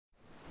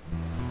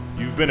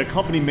You've been a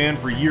company man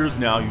for years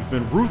now. You've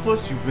been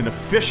ruthless, you've been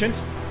efficient,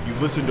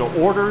 you've listened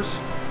to orders,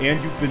 and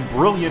you've been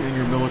brilliant in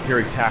your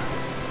military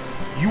tactics.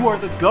 You are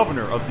the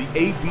governor of the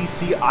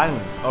ABC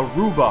Islands,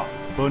 Aruba,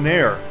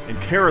 Bonaire,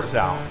 and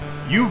Curacao.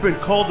 You've been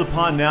called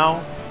upon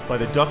now by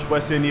the Dutch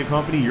West India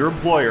Company, your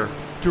employer,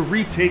 to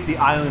retake the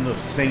island of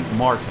St.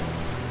 Martin.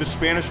 The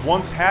Spanish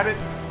once had it,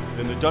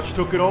 then the Dutch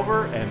took it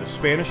over, and the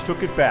Spanish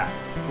took it back.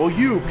 Well,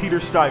 you, Peter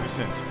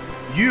Stuyvesant,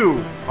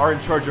 you are in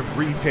charge of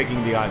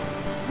retaking the island.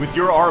 With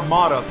your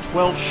armada of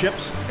 12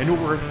 ships and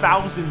over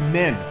 1,000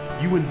 men,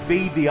 you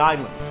invade the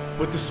island.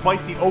 But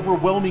despite the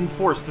overwhelming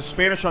force, the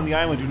Spanish on the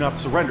island do not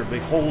surrender. They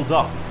hold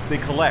up, they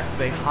collect,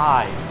 they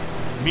hide.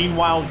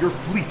 Meanwhile, your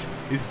fleet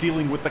is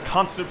dealing with the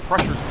constant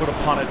pressures put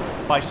upon it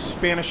by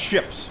Spanish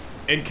ships.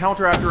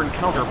 Encounter after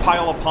encounter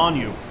pile upon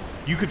you.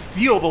 You could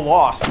feel the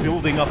loss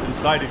building up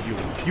inside of you.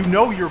 You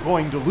know you're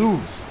going to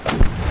lose.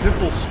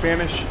 Simple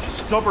Spanish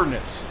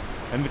stubbornness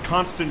and the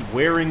constant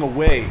wearing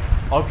away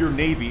of your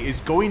navy is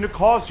going to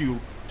cause you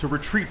to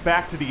retreat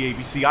back to the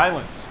ABC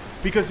Islands.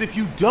 Because if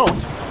you don't,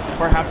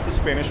 perhaps the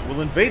Spanish will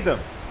invade them.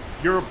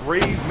 You're a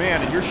brave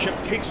man and your ship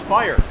takes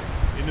fire.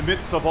 In the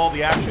midst of all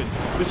the action,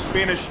 the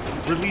Spanish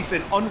release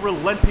an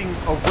unrelenting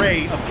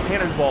array of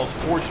cannonballs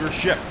towards your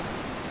ship.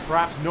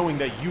 Perhaps knowing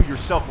that you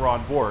yourself were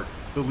on board,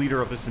 the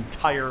leader of this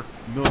entire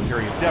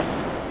military endeavor.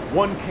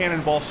 One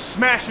cannonball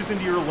smashes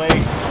into your leg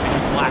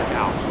and you black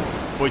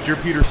out. But you're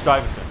Peter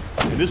Stuyvesant,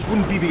 and this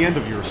wouldn't be the end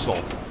of your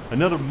assault.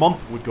 Another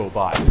month would go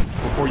by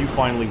before you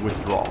finally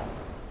withdraw.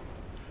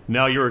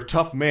 Now you're a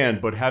tough man,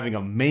 but having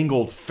a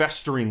mangled,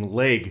 festering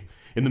leg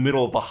in the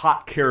middle of the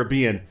hot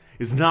Caribbean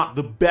is not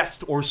the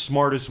best or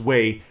smartest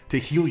way to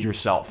heal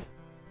yourself.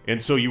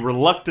 And so you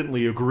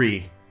reluctantly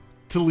agree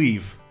to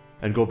leave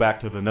and go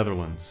back to the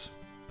Netherlands.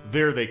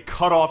 There they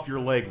cut off your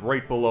leg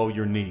right below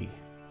your knee.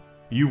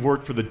 You've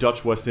worked for the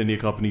Dutch West India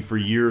Company for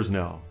years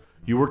now.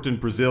 You worked in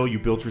Brazil, you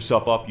built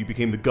yourself up, you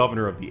became the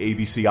governor of the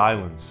ABC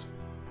Islands.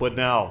 But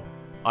now,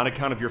 on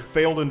account of your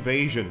failed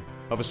invasion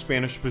of a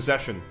Spanish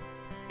possession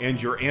and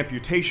your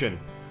amputation,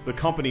 the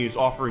company is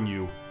offering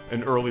you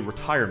an early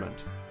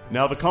retirement.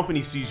 Now the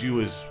company sees you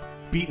as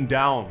beaten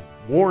down,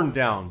 worn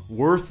down,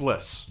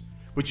 worthless.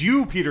 But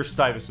you, Peter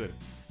Stuyvesant,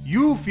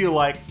 you feel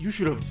like you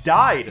should have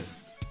died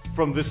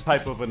from this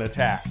type of an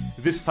attack,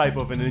 this type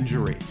of an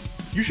injury.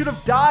 You should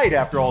have died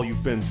after all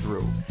you've been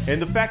through.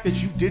 And the fact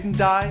that you didn't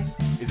die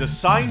is a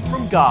sign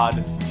from God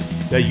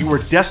that you were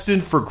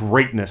destined for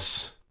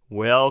greatness.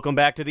 Welcome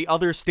back to the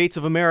Other States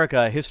of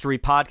America History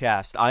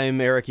Podcast. I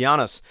am Eric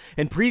Yanis.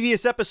 In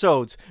previous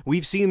episodes,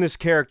 we've seen this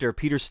character,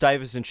 Peter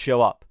Stuyvesant,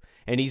 show up,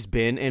 and he's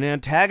been an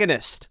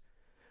antagonist.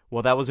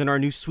 Well, that was in our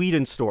New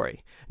Sweden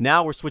story.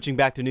 Now we're switching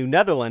back to New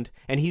Netherland,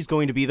 and he's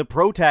going to be the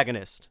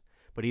protagonist.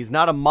 But he's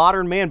not a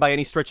modern man by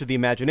any stretch of the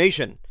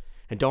imagination.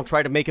 And don't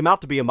try to make him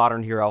out to be a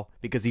modern hero,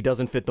 because he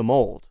doesn't fit the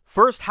mold.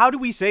 First, how do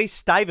we say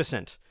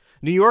Stuyvesant?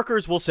 New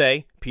Yorkers will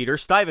say Peter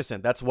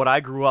Stuyvesant. That's what I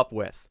grew up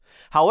with.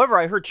 However,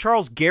 I heard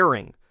Charles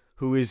Gehring,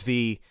 who is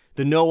the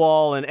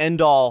know-all and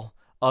end-all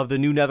of the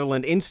New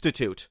Netherland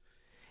Institute,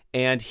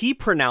 and he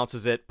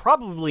pronounces it,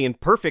 probably in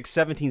perfect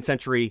 17th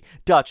century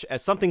Dutch,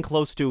 as something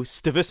close to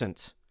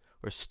Stuyvesant,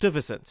 or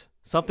Stuyvesant,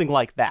 something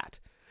like that.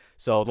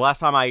 So the last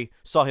time I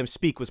saw him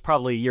speak was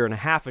probably a year and a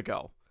half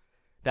ago.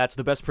 That's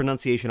the best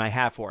pronunciation I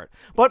have for it.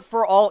 But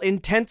for all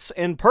intents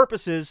and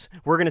purposes,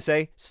 we're going to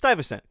say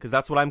Stuyvesant, because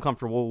that's what I'm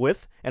comfortable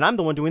with, and I'm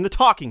the one doing the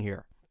talking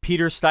here.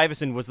 Peter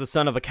Stuyvesant was the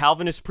son of a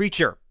Calvinist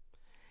preacher,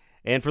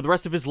 and for the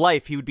rest of his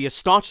life, he would be a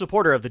staunch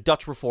supporter of the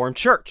Dutch Reformed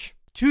Church,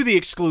 to the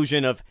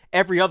exclusion of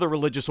every other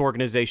religious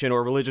organization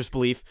or religious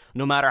belief,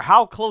 no matter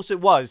how close it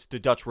was to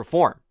Dutch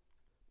reform.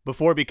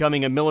 Before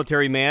becoming a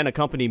military man, a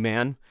company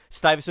man,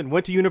 Stuyvesant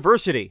went to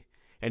university,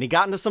 and he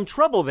got into some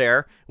trouble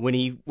there when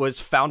he was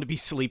found to be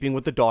sleeping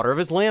with the daughter of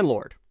his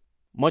landlord.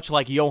 Much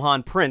like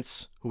Johan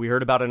Prince, who we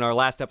heard about in our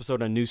last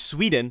episode on New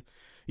Sweden,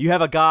 you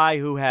have a guy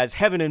who has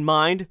heaven in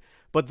mind,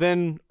 but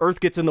then earth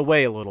gets in the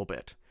way a little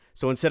bit.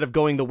 So instead of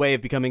going the way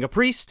of becoming a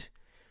priest,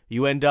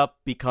 you end up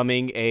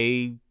becoming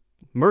a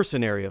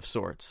mercenary of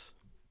sorts.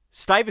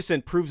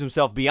 Stuyvesant proves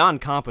himself beyond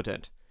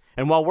competent,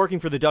 and while working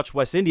for the Dutch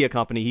West India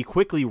Company, he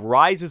quickly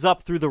rises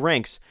up through the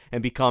ranks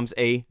and becomes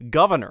a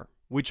governor.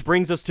 Which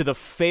brings us to the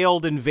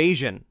failed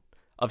invasion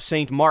of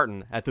St.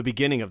 Martin at the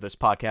beginning of this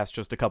podcast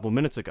just a couple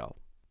minutes ago.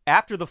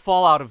 After the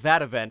fallout of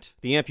that event,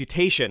 the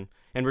amputation,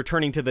 and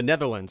returning to the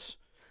Netherlands,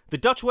 the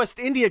Dutch West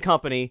India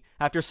Company,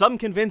 after some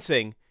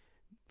convincing,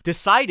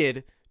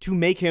 decided to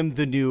make him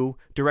the new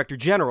Director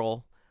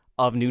General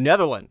of New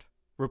Netherland,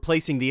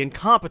 replacing the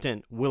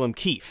incompetent Willem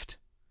Kieft.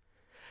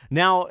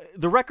 Now,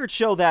 the records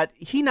show that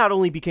he not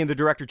only became the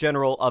Director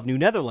General of New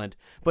Netherland,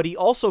 but he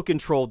also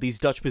controlled these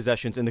Dutch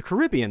possessions in the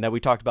Caribbean that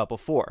we talked about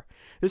before.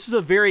 This is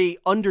a very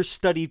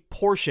understudied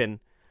portion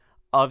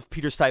of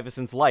Peter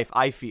Stuyvesant's life,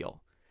 I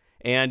feel.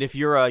 And if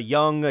you're a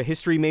young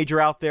history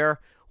major out there,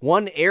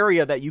 one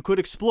area that you could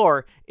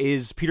explore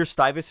is Peter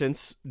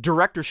Stuyvesant's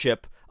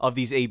directorship of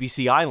these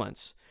ABC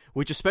Islands,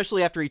 which,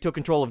 especially after he took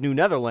control of New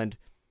Netherland,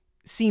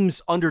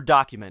 seems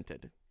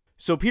underdocumented.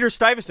 So Peter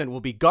Stuyvesant will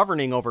be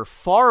governing over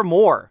far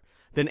more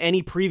than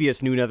any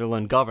previous New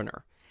Netherland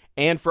governor.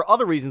 And for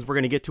other reasons we're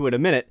going to get to in a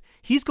minute,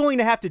 he's going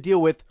to have to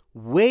deal with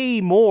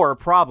way more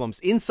problems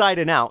inside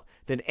and out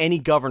than any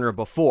governor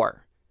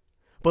before.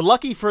 But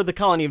lucky for the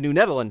colony of New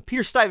Netherland,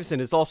 Peter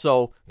Stuyvesant is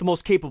also the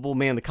most capable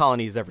man the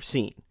colony has ever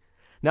seen.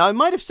 Now, I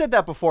might have said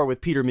that before with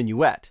Peter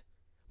Minuet,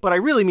 but I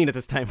really mean it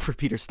this time for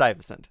Peter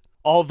Stuyvesant.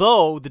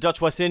 Although the Dutch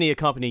West India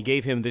Company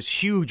gave him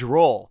this huge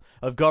role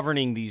of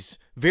governing these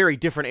very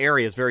different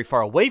areas very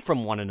far away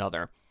from one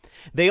another,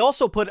 they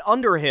also put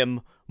under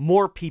him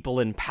more people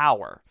in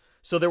power.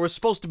 So there was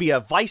supposed to be a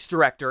vice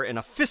director and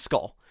a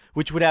fiscal,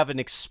 which would have an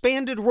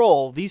expanded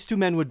role. These two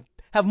men would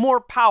have more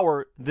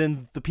power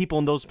than the people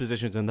in those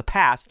positions in the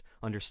past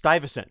under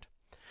Stuyvesant.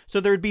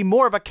 So there would be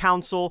more of a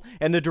council,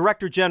 and the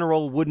director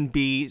general wouldn't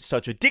be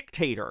such a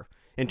dictator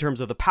in terms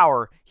of the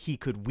power he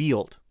could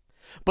wield.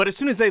 But as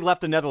soon as they left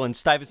the Netherlands,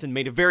 Stuyvesant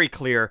made it very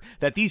clear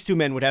that these two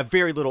men would have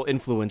very little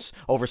influence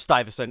over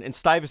Stuyvesant, and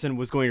Stuyvesant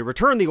was going to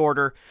return the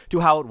order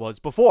to how it was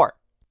before.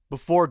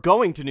 Before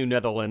going to New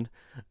Netherland,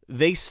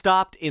 they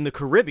stopped in the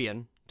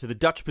Caribbean, to the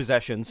Dutch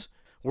possessions,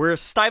 where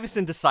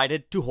Stuyvesant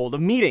decided to hold a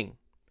meeting.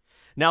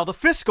 Now, the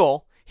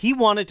fiscal, he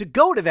wanted to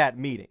go to that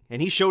meeting,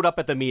 and he showed up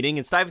at the meeting,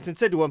 and Stuyvesant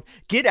said to him,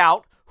 "Get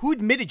out. Who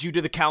admitted you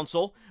to the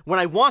council? When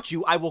I want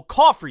you, I will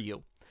call for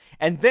you."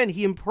 And then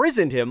he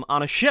imprisoned him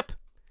on a ship.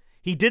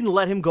 He didn't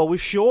let him go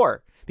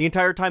ashore. The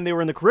entire time they were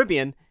in the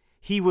Caribbean,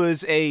 he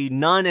was a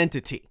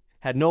non-entity,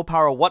 had no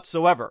power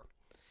whatsoever.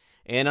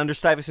 And under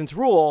Stuyvesant's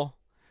rule,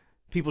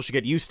 people should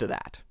get used to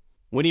that.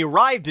 When he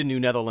arrived in New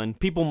Netherland,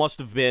 people must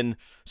have been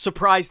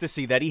surprised to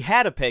see that he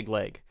had a peg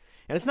leg.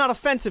 And it's not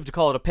offensive to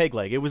call it a peg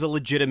leg. It was a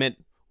legitimate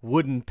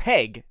wooden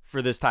peg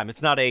for this time.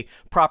 It's not a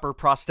proper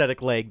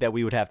prosthetic leg that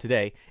we would have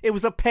today. It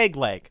was a peg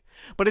leg.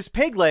 But his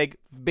peg leg,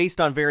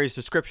 based on various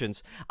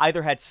descriptions,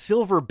 either had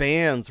silver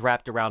bands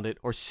wrapped around it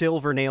or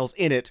silver nails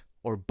in it,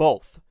 or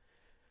both.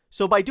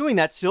 So by doing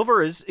that,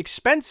 silver is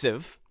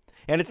expensive,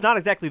 and it's not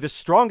exactly the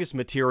strongest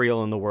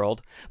material in the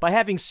world. By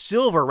having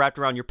silver wrapped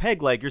around your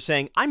peg leg, you're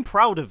saying, I'm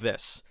proud of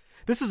this.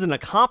 This is an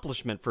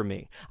accomplishment for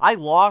me. I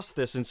lost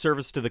this in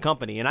service to the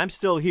company, and I'm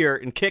still here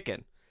and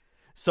kicking.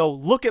 So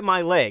look at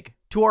my leg.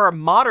 To our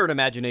modern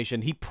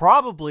imagination, he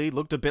probably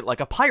looked a bit like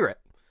a pirate.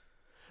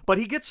 But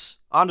he gets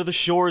onto the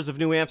shores of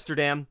New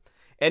Amsterdam,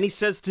 and he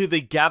says to the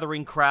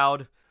gathering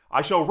crowd,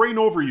 "I shall reign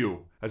over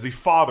you as a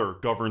father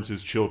governs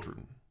his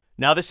children."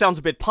 Now this sounds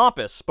a bit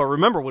pompous, but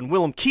remember when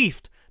Willem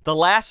Kieft, the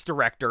last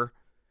director,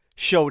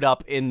 showed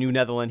up in New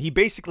Netherland, he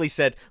basically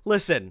said,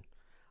 listen,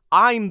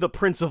 I'm the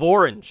Prince of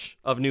Orange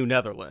of New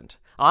Netherland.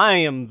 I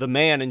am the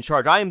man in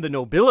charge. I am the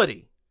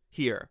nobility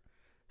here.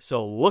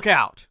 So look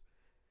out.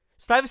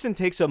 Stuyvesant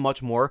takes a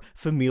much more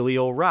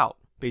familial route,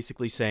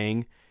 basically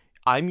saying,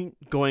 I'm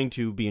going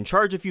to be in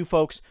charge of you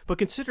folks, but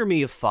consider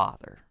me a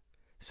father.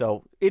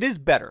 So it is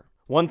better.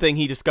 One thing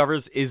he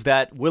discovers is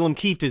that Willem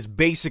Kieft is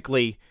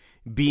basically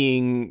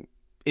being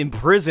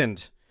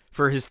imprisoned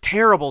for his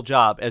terrible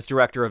job as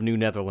director of New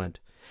Netherland.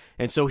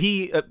 And so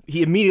he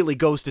immediately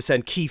goes to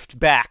send Kieft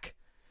back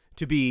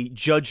to be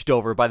judged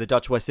over by the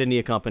Dutch West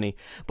India Company.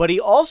 But he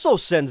also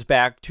sends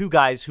back two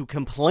guys who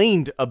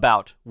complained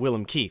about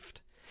Willem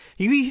Kieft.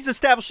 He's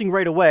establishing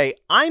right away,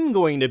 I'm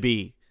going to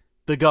be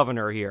the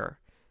governor here.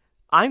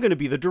 I'm going to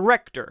be the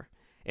director.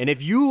 And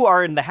if you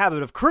are in the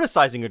habit of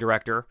criticizing a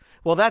director,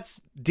 well, that's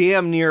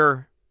damn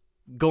near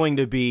going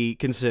to be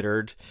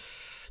considered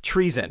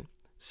treason.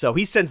 So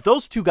he sends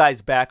those two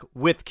guys back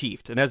with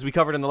Kieft. And as we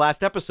covered in the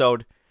last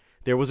episode,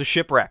 there was a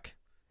shipwreck.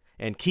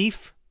 And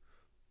Kieft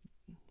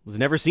was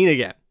never seen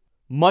again.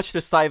 Much to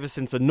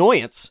Stuyvesant's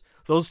annoyance,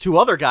 those two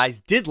other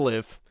guys did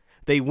live.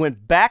 They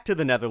went back to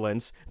the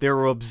Netherlands. They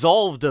were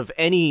absolved of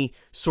any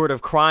sort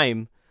of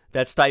crime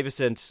that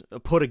Stuyvesant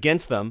put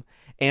against them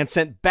and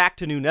sent back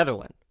to New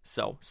Netherland.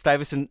 So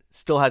Stuyvesant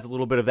still has a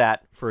little bit of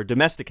that for a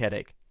domestic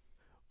headache.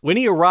 When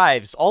he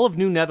arrives, all of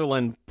New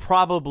Netherland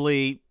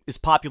probably is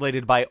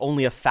populated by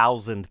only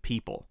 1,000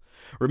 people.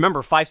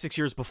 Remember, 5-6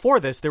 years before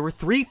this, there were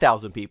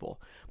 3,000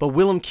 people. But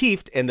Willem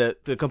Kieft and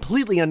the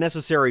completely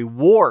unnecessary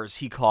wars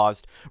he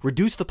caused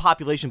reduced the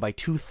population by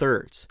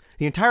 2/3.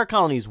 The entire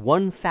colony is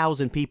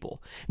 1,000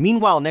 people.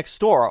 Meanwhile, next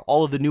door,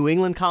 all of the New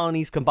England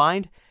colonies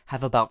combined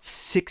have about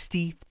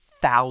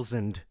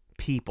 60,000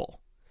 people.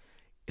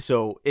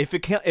 So if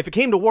it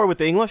came to war with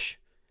the English,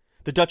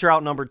 the Dutch are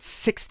outnumbered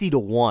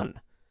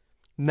 60-1.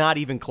 Not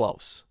even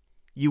close.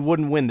 You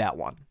wouldn't win that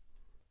one.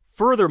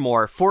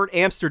 Furthermore, Fort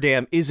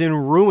Amsterdam is in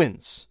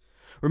ruins.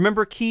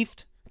 Remember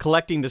Kieft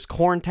collecting this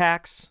corn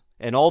tax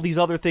and all these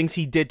other things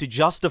he did to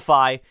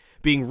justify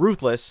being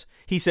ruthless?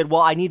 He said,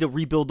 well, I need to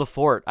rebuild the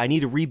fort. I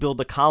need to rebuild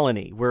the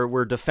colony.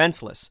 We're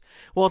defenseless.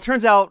 Well, it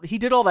turns out he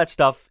did all that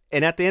stuff,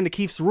 and at the end of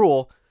Kieft's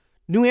rule,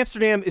 New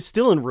Amsterdam is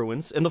still in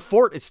ruins, and the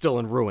fort is still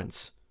in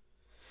ruins.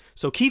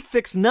 So Kieft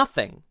fixed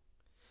nothing,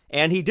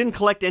 and he didn't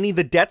collect any of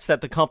the debts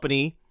that the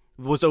company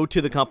was owed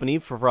to the company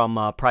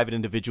from private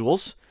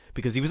individuals,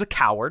 because he was a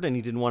coward and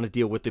he didn't want to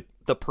deal with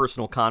the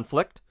personal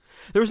conflict.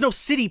 There was no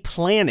city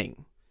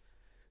planning.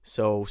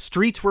 So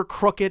streets were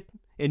crooked.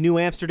 in New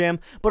Amsterdam,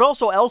 but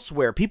also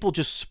elsewhere. People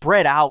just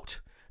spread out.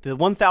 The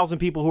 1,000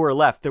 people who were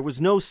left, there was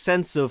no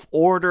sense of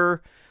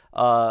order,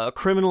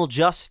 criminal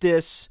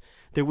justice.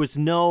 There was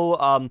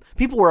no...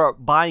 people were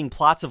buying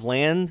plots of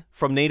land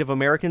from Native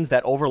Americans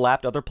that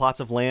overlapped other plots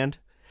of land.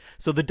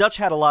 So the Dutch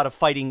had a lot of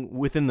fighting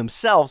within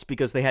themselves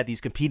because they had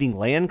these competing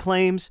land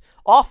claims.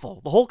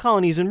 Awful. The whole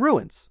colony's in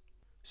ruins.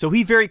 So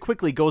he very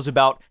quickly goes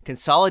about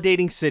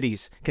consolidating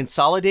cities,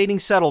 consolidating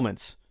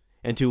settlements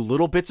into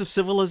little bits of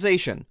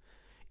civilization,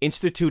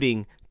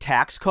 instituting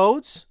tax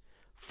codes,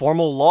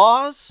 formal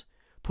laws,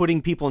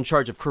 putting people in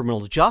charge of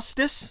criminal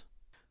justice.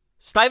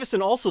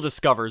 Stuyvesant also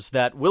discovers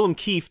that Willem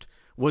Kieft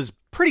was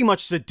pretty much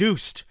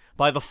seduced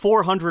by the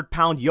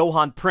 400-pound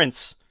Johan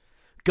Prince,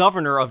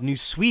 governor of New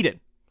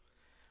Sweden,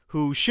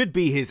 who should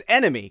be his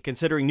enemy,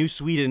 considering New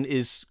Sweden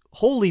is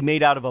wholly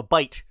made out of a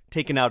bite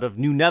taken out of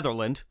New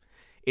Netherland.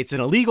 It's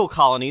an illegal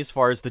colony as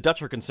far as the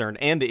Dutch are concerned,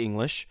 and the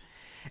English,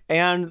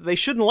 and they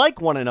shouldn't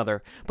like one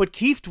another. But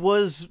Kieft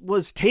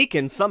was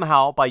taken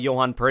somehow by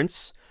Johan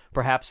Prince,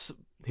 perhaps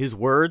his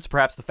words,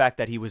 perhaps the fact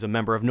that he was a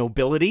member of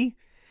nobility,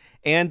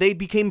 and they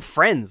became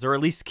friends, or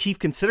at least Kieft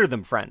considered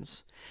them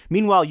friends.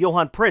 Meanwhile,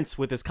 Johan Prince,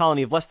 with his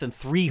colony of less than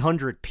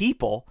 300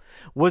 people,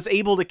 was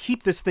able to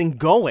keep this thing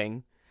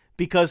going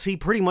because he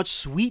pretty much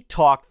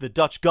sweet-talked the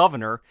Dutch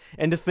governor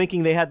into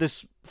thinking they had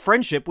this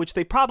friendship, which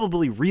they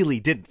probably really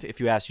didn't, if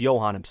you ask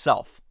Johan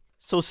himself.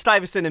 So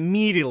Stuyvesant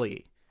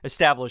immediately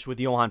established with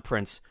Johan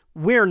Prince,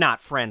 we're not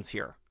friends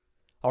here,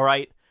 all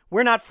right?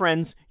 We're not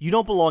friends, you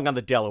don't belong on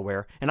the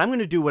Delaware, and I'm going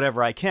to do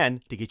whatever I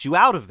can to get you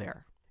out of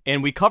there.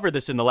 And we covered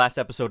this in the last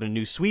episode of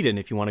New Sweden,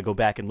 if you want to go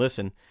back and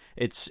listen.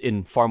 It's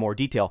in far more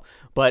detail.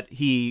 But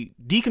he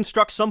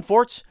deconstructs some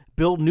forts,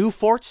 builds new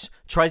forts,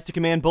 tries to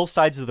command both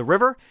sides of the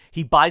river.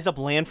 He buys up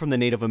land from the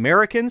Native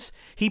Americans.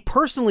 He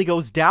personally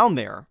goes down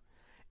there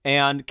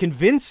and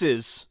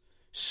convinces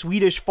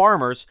Swedish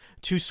farmers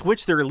to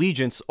switch their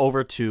allegiance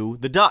over to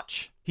the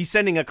Dutch. He's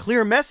sending a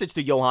clear message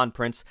to Johan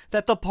Prince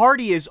that the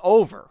party is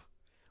over.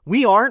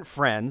 We aren't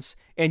friends,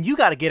 and you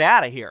got to get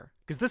out of here,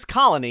 because this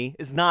colony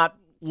is not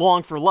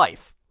long for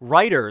life.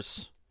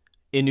 Writers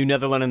in New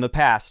Netherland in the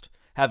past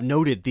have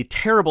noted the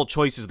terrible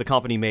choices the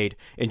company made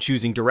in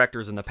choosing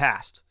directors in the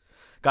past.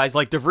 Guys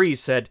like De Vries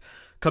said,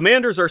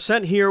 commanders are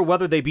sent here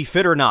whether they be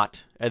fit or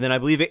not. And then I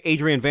believe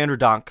Adrian van der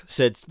Donck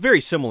said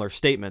very similar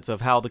statements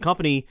of how the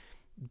company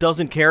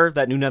doesn't care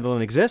that New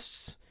Netherland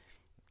exists,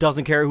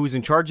 doesn't care who's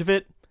in charge of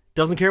it,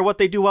 doesn't care what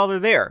they do while they're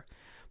there.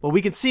 But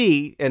we can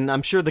see, and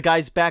I'm sure the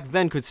guys back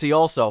then could see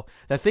also,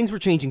 that things were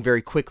changing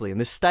very quickly, and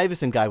this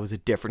Stuyvesant guy was a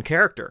different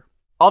character.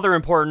 Other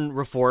important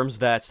reforms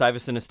that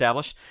Stuyvesant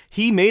established,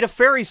 he made a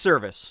ferry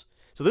service.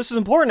 So this is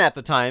important at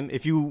the time.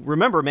 If you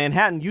remember,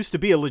 Manhattan used to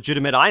be a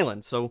legitimate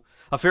island, so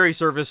a ferry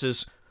service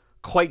is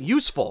quite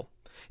useful.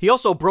 He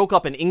also broke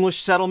up an English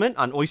settlement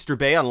on Oyster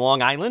Bay on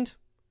Long Island,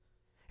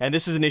 and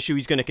this is an issue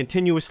he's going to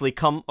continuously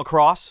come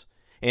across,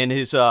 and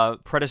his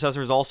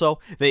predecessors also,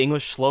 the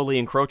English slowly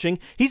encroaching.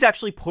 He's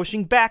actually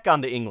pushing back on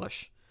the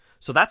English,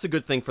 so that's a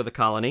good thing for the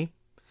colony.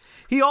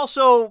 He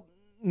also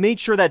made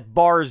sure that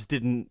bars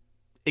didn't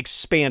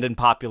expand in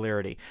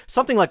popularity.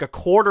 Something like a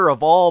quarter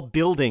of all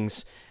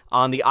buildings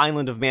on the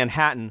island of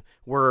Manhattan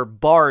were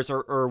bars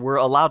or were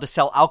allowed to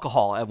sell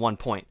alcohol at one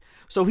point.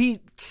 So he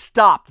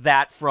stopped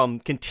that from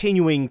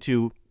continuing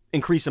to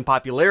increase in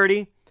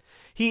popularity.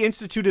 He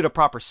instituted a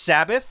proper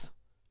Sabbath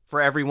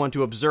for everyone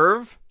to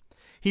observe.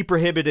 He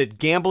prohibited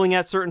gambling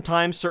at certain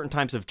times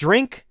of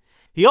drink.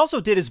 He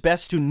also did his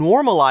best to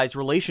normalize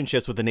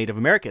relationships with the Native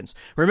Americans.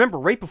 Remember,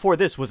 right before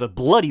this was a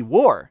bloody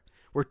war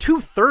where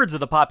 2/3 of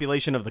the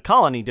population of the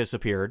colony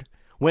disappeared,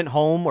 went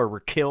home or were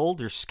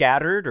killed or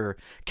scattered or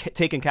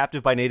taken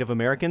captive by Native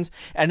Americans,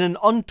 and an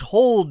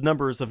untold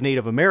numbers of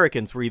Native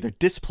Americans were either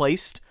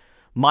displaced,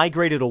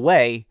 migrated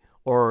away,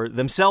 or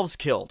themselves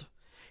killed.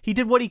 He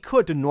did what he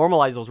could to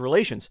normalize those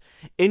relations,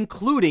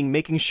 including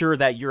making sure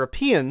that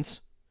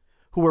Europeans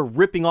who were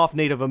ripping off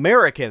Native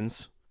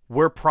Americans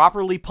were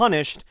properly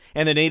punished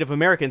and the Native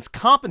Americans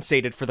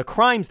compensated for the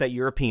crimes that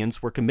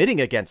Europeans were committing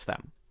against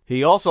them.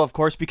 He also, of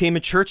course, became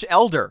a church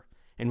elder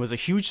and was a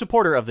huge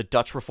supporter of the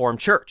Dutch Reformed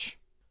Church.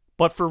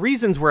 But for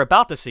reasons we're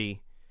about to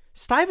see,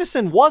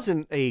 Stuyvesant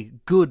wasn't a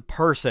good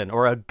person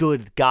or a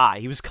good guy.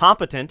 He was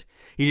competent,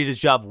 he did his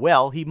job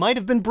well, he might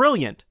have been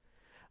brilliant,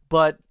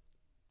 but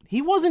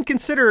he wasn't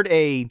considered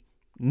a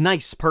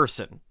nice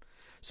person.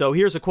 So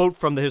here's a quote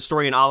from the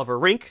historian Oliver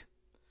Rink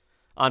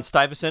on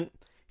Stuyvesant.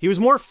 He was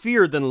more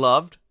feared than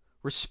loved,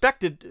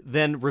 respected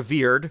than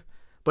revered,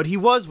 but he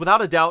was,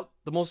 without a doubt,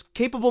 the most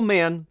capable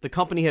man the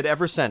company had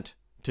ever sent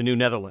to New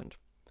Netherland.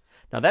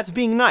 Now that's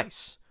being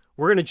nice.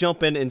 We're going to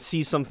jump in and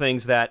see some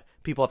things that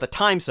people at the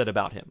time said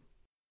about him.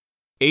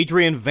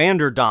 Adrian van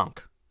der Donck,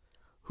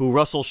 who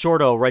Russell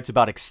Shorto writes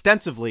about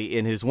extensively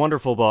in his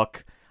wonderful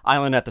book,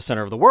 Island at the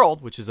Center of the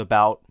World, which is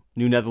about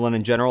New Netherland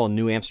in general and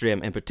New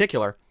Amsterdam in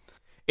particular.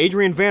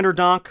 Adrian van der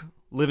Donck,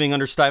 living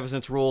under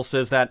Stuyvesant's rule,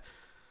 says that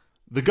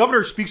the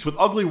governor speaks with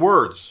ugly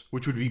words,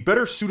 which would be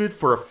better suited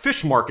for a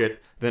fish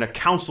market than a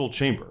council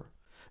chamber.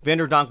 Van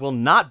der Donck will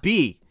not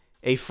be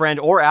a friend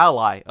or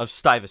ally of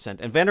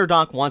Stuyvesant, and Van der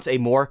Donck wants a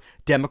more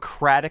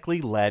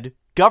democratically led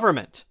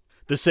government.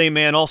 The same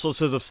man also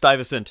says of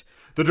Stuyvesant,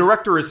 "The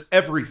director is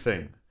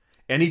everything,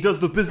 and he does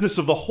the business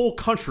of the whole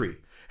country,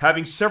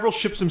 having several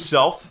ships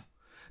himself,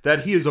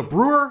 that he is a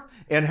brewer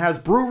and has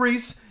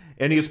breweries,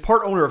 and he is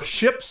part owner of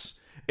ships,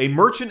 a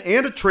merchant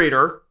and a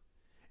trader,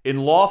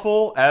 in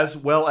lawful as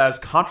well as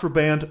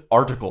contraband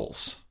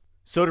articles."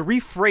 So to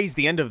rephrase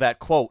the end of that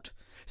quote,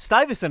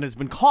 Stuyvesant has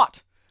been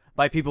caught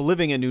by people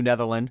living in New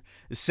Netherland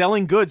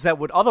selling goods that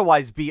would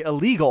otherwise be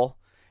illegal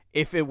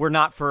if it were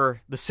not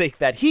for the sake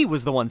that he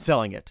was the one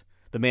selling it,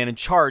 the man in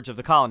charge of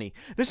the colony.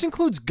 This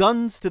includes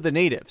guns to the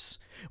natives,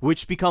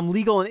 which become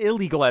legal and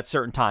illegal at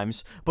certain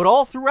times, but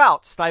all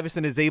throughout,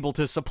 Stuyvesant is able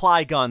to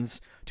supply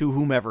guns to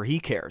whomever he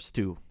cares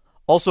to.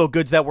 Also,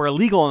 goods that were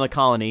illegal in the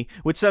colony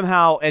would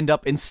somehow end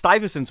up in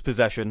Stuyvesant's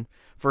possession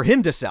for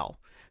him to sell.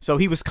 So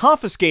he was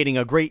confiscating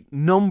a great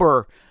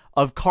number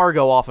of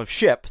cargo off of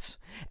ships,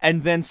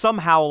 and then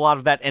somehow a lot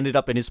of that ended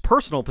up in his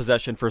personal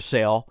possession for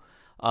sale,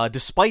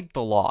 despite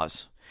the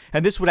laws.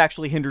 And this would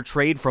actually hinder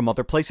trade from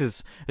other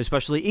places,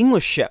 especially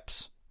English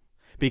ships,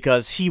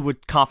 because he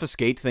would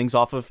confiscate things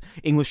off of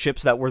English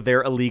ships that were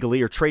there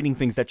illegally or trading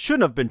things that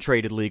shouldn't have been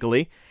traded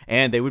legally,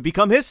 and they would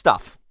become his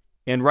stuff.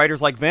 And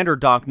writers like Van der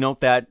Donck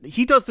note that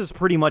he does this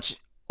pretty much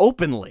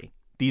openly,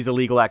 these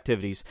illegal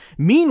activities.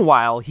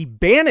 Meanwhile, he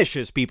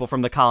banishes people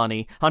from the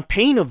colony on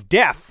pain of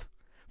death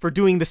for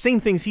doing the same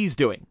things he's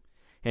doing.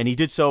 And he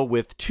did so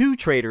with 2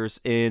 traders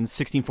in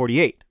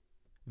 1648.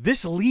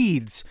 This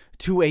leads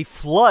to a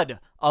flood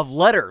of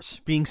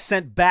letters being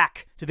sent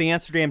back to the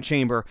Amsterdam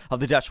chamber of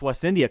the Dutch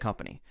West India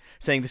Company,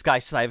 saying this guy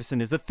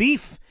Stuyvesant is a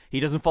thief. He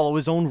doesn't follow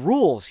his own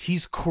rules.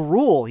 He's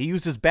cruel. He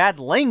uses bad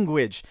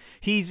language.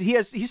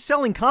 He's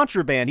selling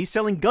contraband. He's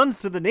selling guns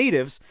to the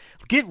natives.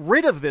 Get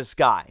rid of this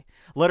guy.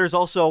 Letters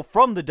also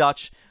from the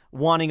Dutch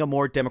wanting a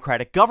more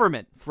democratic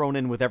government thrown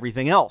in with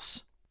everything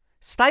else.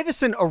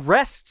 Stuyvesant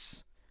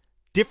arrests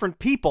different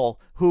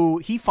people who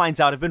he finds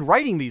out have been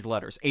writing these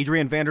letters.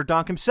 Adrian van der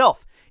Donck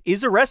himself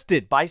is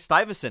arrested by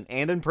Stuyvesant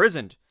and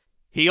imprisoned.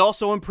 He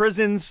also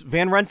imprisons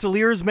Van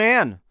Rensselaer's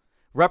man,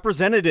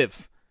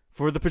 representative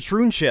for the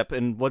patroonship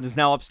in what is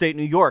now upstate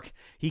New York.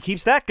 He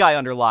keeps that guy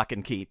under lock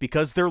and key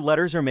because their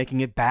letters are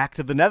making it back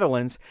to the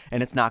Netherlands,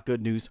 and it's not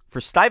good news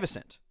for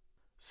Stuyvesant.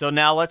 So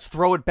now let's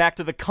throw it back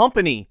to the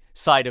company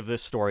side of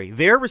this story.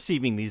 They're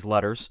receiving these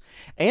letters,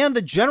 and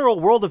the general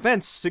world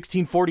events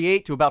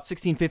 1648 to about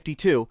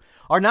 1652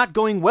 are not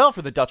going well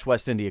for the Dutch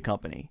West India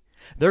Company.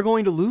 They're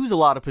going to lose a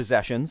lot of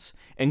possessions,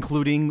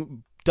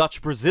 including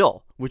Dutch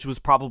Brazil, which was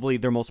probably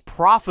their most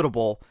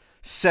profitable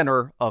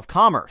center of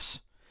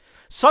commerce.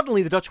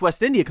 Suddenly, the Dutch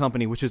West India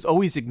Company, which has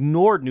always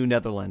ignored New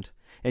Netherland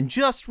and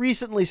just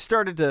recently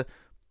started to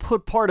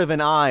put part of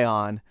an eye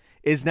on,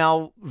 is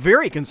now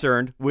very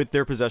concerned with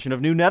their possession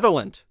of New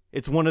Netherland.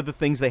 It's one of the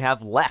things they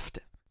have left.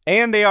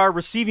 And they are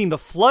receiving the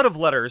flood of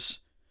letters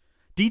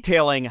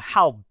detailing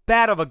how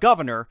bad of a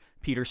governor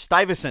Peter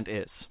Stuyvesant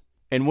is.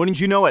 And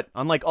wouldn't you know it,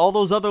 unlike all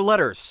those other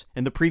letters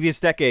in the previous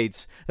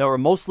decades that were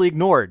mostly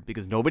ignored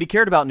because nobody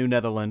cared about New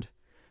Netherland,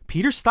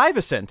 Peter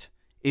Stuyvesant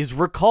is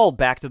recalled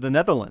back to the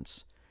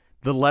Netherlands.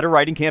 The letter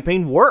writing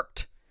campaign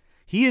worked.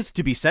 He is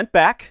to be sent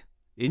back,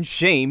 in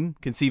shame,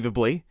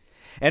 conceivably,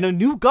 and a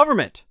new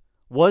government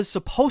was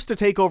supposed to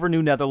take over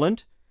New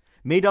Netherland,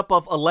 made up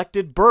of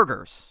elected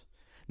burghers.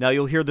 Now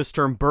you'll hear this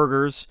term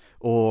burghers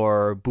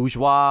or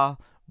bourgeois,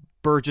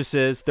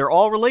 burgesses. They're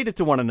all related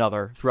to one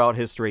another throughout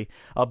history.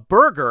 A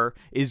burgher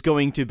is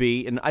going to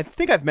be, and I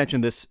think I've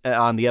mentioned this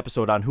on the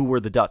episode on Who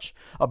Were the Dutch.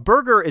 A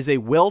burgher is a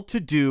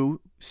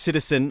well-to-do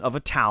citizen of a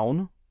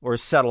town or a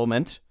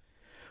settlement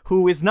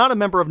who is not a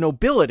member of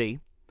nobility,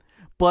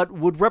 but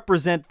would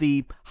represent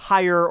the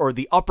higher or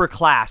the upper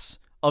class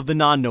of the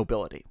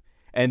non-nobility.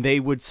 And they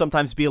would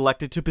sometimes be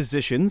elected to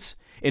positions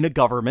in a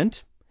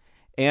government,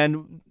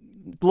 and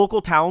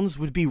local towns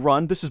would be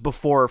run. This is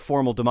before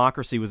formal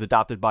democracy was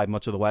adopted by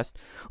much of the West.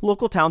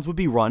 Local towns would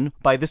be run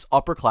by this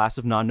upper class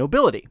of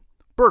non-nobility,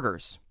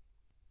 burghers.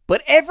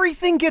 But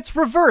everything gets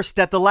reversed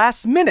at the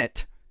last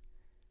minute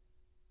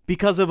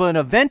because of an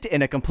event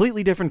in a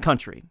completely different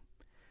country.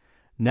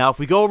 Now, if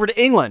we go over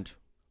to England,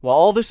 while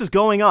all this is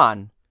going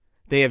on,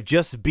 they have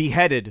just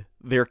beheaded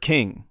their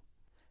king.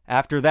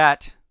 After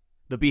that,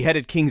 the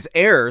beheaded king's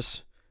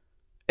heirs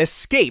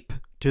escape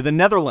to the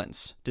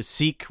Netherlands to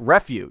seek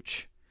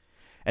refuge.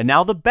 And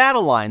now the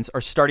battle lines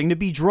are starting to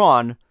be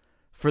drawn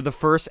for the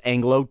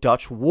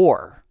First-Anglo-Dutch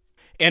War.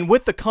 And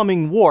with the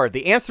coming war,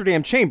 the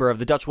Amsterdam Chamber of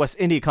the Dutch West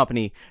India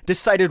Company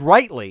decided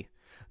rightly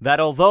that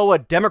although a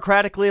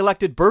democratically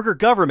elected burgher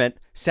government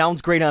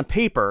sounds great on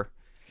paper,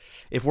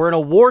 if we're in a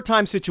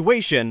wartime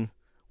situation,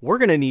 we're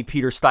going to need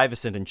Peter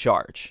Stuyvesant in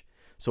charge.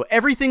 So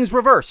everything's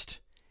reversed,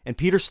 and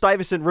Peter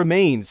Stuyvesant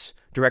remains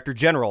Director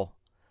General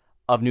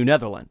of New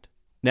Netherland.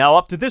 Now,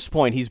 up to this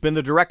point, he's been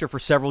the director for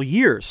several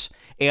years,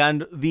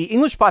 and the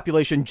English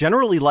population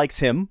generally likes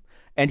him,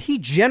 and he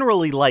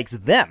generally likes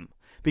them,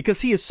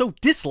 because he is so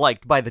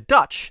disliked by the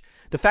Dutch.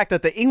 The fact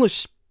that the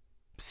English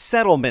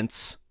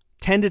settlements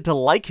tended to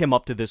like him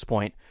up to this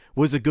point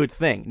was a good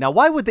thing. Now,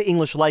 why would the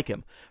English like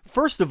him?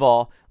 First of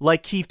all,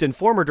 like Kieft and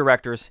former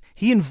directors,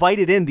 he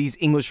invited in these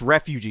English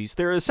refugees.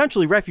 They're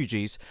essentially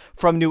refugees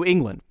from New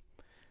England.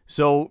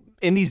 So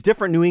in these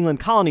different New England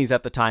colonies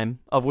at the time,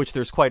 of which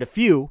there's quite a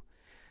few,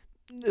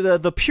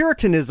 the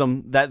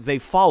Puritanism that they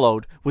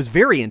followed was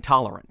very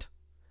intolerant.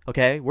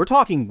 Okay? We're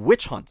talking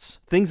witch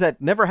hunts, things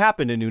that never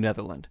happened in New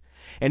Netherland.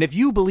 And if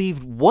you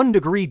believed 1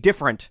 degree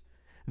different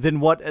than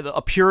what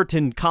a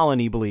Puritan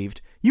colony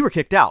believed, you were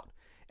kicked out.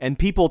 And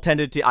people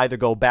tended to either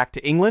go back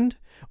to England,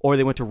 or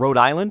they went to Rhode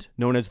Island,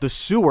 known as the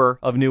sewer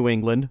of New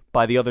England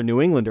by the other New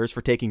Englanders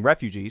for taking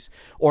refugees,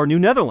 or New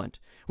Netherland.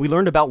 We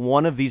learned about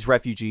one of these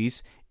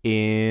refugees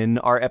in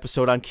our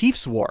episode on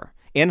Kieft's War,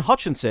 Anne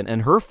Hutchinson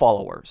and her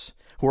followers,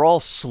 who were all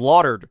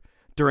slaughtered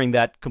during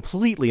that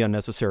completely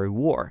unnecessary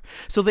war.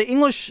 So the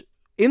English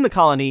in the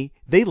colony,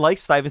 they liked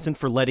Stuyvesant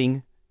for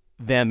letting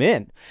them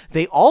in.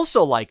 They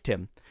also liked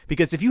him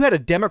because if you had a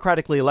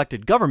democratically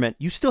elected government,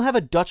 you still have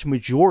a Dutch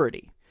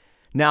majority.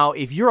 Now,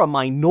 if you're a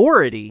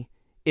minority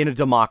in a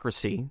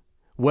democracy,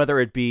 whether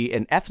it be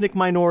an ethnic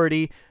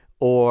minority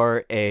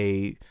or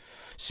a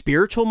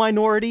spiritual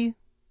minority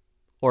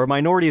or a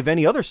minority of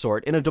any other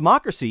sort, in a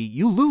democracy,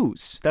 you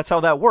lose. That's how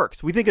that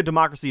works. We think of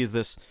democracy as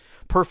this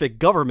perfect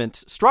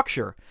government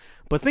structure,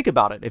 but think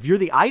about it. If you're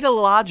the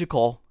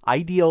ideological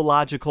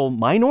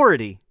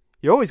minority,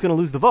 you're always going to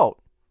lose the vote.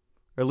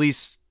 Or at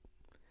least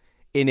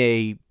in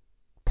a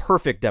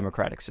perfect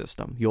democratic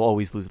system, you'll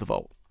always lose the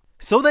vote.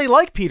 So they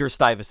like Peter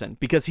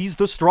Stuyvesant because he's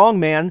the strong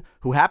man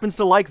who happens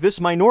to like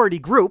this minority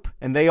group,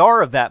 and they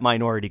are of that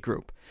minority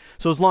group.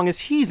 So as long as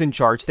he's in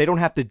charge, they don't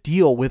have to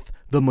deal with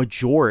the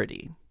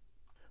majority.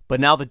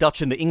 But now the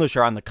Dutch and the English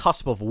are on the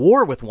cusp of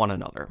war with one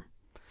another.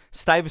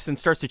 Stuyvesant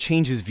starts to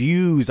change his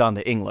views on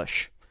the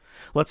English.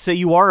 Let's say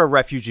you are a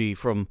refugee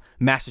from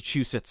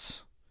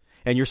Massachusetts,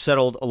 and you're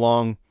settled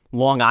along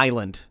Long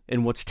Island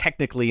in what's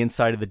technically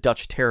inside of the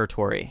Dutch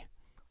territory.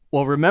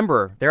 Well,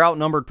 remember, they're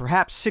outnumbered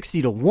perhaps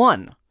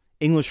 60-1.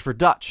 English for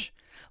Dutch.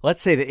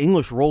 Let's say the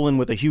English roll in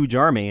with a huge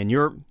army and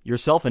you're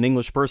yourself an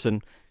English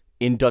person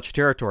in Dutch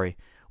territory.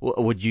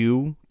 Would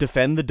you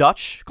defend the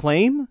Dutch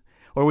claim?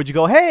 Or would you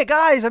go, hey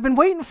guys, I've been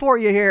waiting for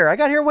you here. I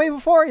got here way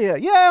before you.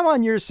 Yeah, I'm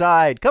on your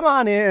side. Come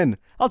on in.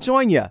 I'll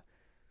join you.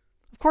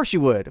 Of course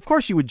you would. Of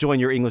course you would join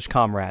your English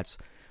comrades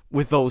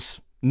with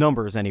those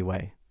numbers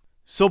anyway.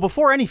 So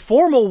before any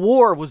formal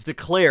war was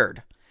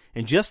declared,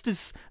 and just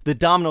as the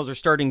dominoes are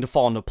starting to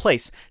fall into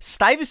place,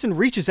 Stuyvesant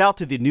reaches out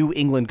to the New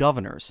England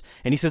governors,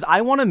 and he says, I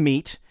want to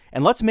meet,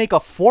 and let's make a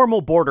formal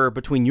border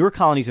between your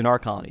colonies and our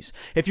colonies.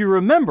 If you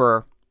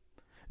remember,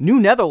 New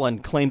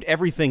Netherland claimed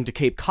everything to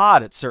Cape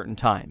Cod at certain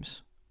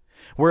times,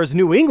 whereas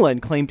New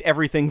England claimed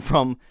everything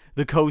from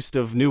the coast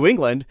of New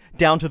England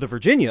down to the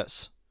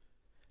Virginias.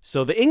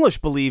 So the English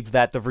believed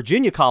that the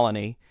Virginia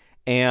colony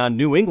and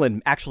New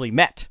England actually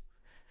met.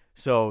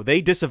 So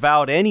they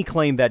disavowed any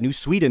claim that New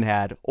Sweden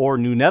had or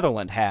New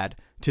Netherland had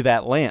to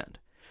that land.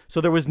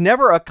 So there was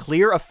never a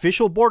clear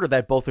official border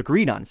that both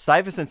agreed on.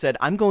 Stuyvesant said,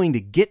 I'm going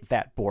to get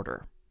that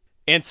border.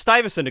 And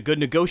Stuyvesant, a good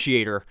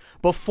negotiator,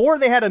 before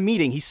they had a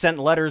meeting, he sent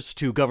letters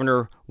to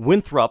Governor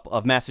Winthrop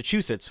of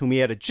Massachusetts, whom he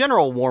had a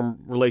general warm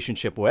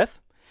relationship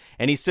with.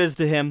 And he says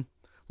to him,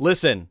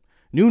 listen,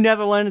 New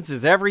Netherlands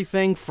is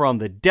everything from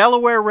the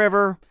Delaware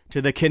River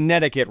to the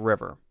Connecticut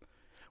River.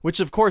 Which,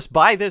 of course,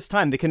 by this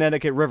time, the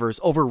Connecticut River is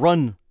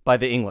overrun by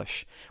the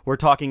English. We're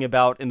talking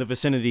about in the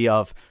vicinity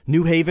of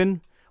New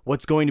Haven,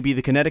 what's going to be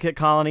the Connecticut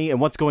colony,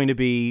 and what's going to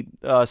be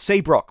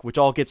Saybrook, which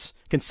all gets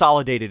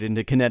consolidated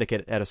into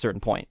Connecticut at a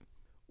certain point.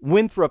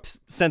 Winthrop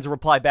sends a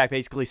reply back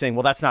basically saying,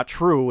 well, that's not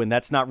true, and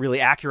that's not really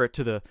accurate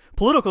to the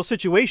political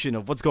situation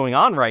of what's going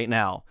on right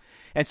now.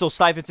 And so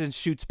Stuyvesant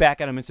shoots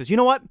back at him and says, you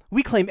know what?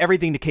 We claim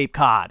everything to Cape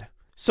Cod.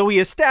 So he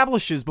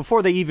establishes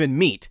before they even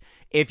meet,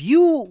 if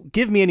you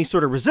give me any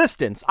sort of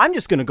resistance, I'm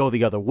just going to go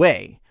the other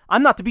way.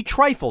 I'm not to be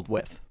trifled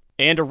with.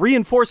 And to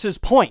reinforce his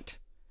point,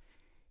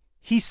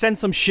 he sends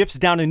some ships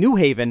down to New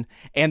Haven,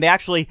 and they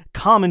actually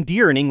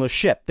commandeer an English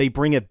ship. They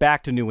bring it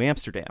back to New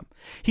Amsterdam.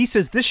 He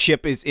says this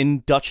ship is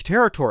in Dutch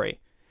territory.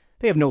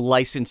 They have no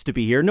license to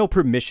be here, no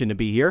permission to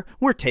be here.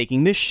 We're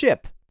taking this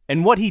ship.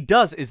 And what he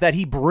does is that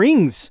he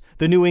brings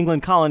the New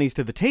England colonies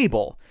to the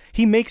table.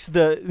 He makes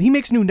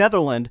New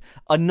Netherland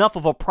enough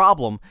of a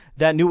problem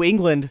that New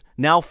England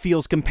now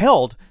feels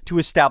compelled to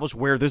establish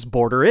where this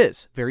border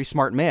is. Very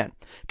smart man.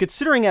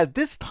 Considering at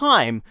this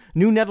time,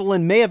 New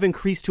Netherland may have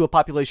increased to a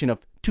population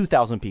of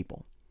 2,000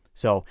 people.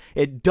 So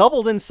it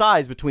doubled in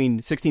size between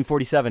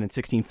 1647 and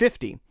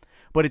 1650,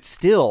 but it's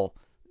still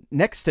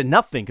next to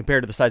nothing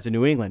compared to the size of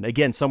New England.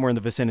 Again, somewhere in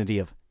the vicinity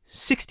of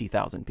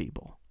 60,000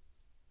 people.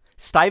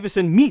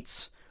 Stuyvesant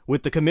meets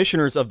with the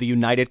commissioners of the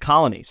United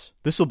Colonies.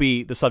 This will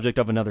be the subject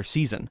of another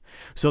season.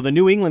 So the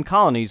New England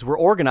colonies were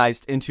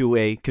organized into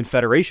a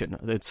confederation.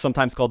 It's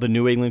sometimes called the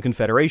New England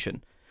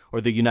Confederation,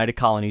 or the United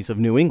Colonies of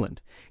New England.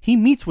 He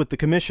meets with the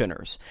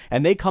commissioners,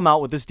 and they come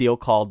out with this deal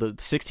called the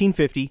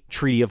 1650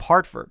 Treaty of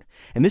Hartford.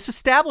 And this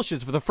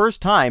establishes for the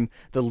first time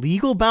the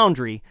legal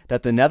boundary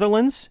that the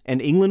Netherlands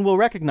and England will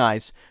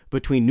recognize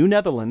between New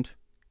Netherland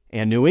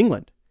and New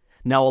England.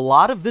 Now, a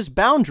lot of this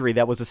boundary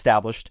that was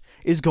established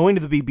is going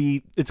to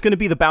be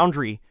the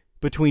boundary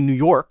between New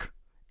York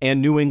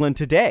and New England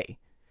today.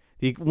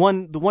 The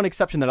one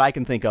exception that I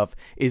can think of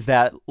is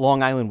that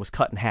Long Island was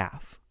cut in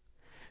half.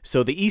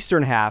 So the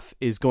eastern half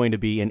is going to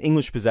be in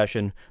English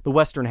possession, the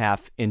western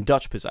half in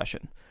Dutch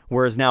possession,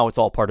 whereas now it's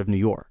all part of New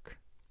York.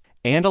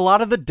 And a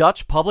lot of the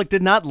Dutch public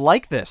did not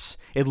like this.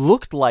 It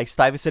looked like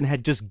Stuyvesant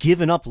had just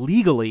given up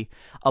legally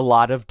a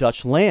lot of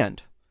Dutch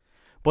land.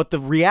 But the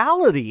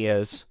reality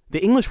is,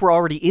 the English were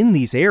already in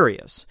these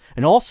areas,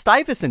 and all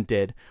Stuyvesant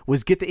did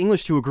was get the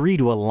English to agree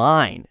to a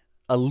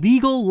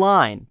legal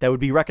line that would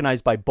be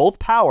recognized by both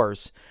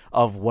powers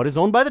of what is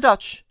owned by the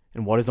Dutch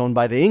and what is owned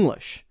by the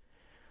English.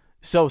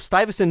 So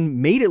Stuyvesant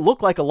made it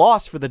look like a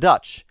loss for the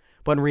Dutch,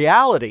 but in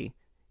reality,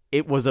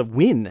 it was a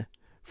win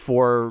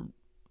for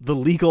the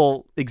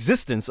legal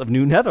existence of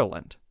New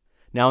Netherland.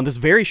 Now, in this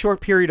very short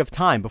period of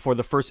time before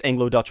the First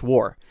Anglo-Dutch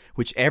War,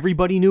 which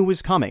everybody knew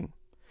was coming,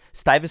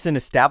 Stuyvesant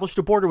established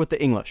a border with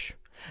the English.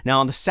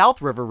 Now, on the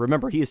South River,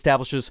 remember, he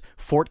establishes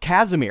Fort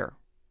Casimir,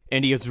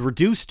 and he has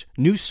reduced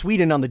New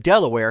Sweden on the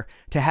Delaware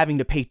to having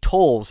to pay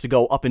tolls to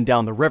go up and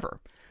down the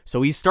river.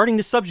 So he's starting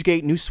to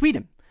subjugate New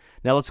Sweden.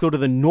 Now let's go to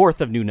the north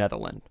of New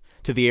Netherland,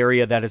 to the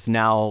area that is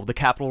now the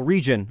capital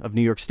region of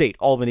New York State,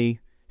 Albany,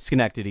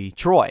 Schenectady,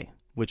 Troy,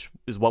 which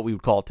is what we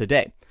would call it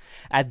today.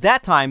 At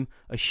that time,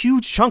 a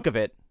huge chunk of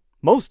it,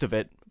 most of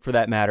it, for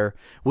that matter,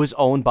 was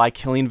owned by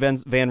Kilian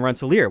Van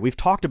Rensselaer. We've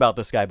talked about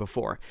this guy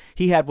before.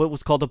 He had what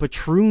was called a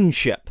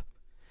patroonship,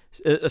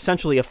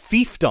 essentially a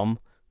fiefdom,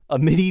 a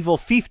medieval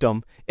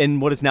fiefdom in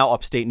what is now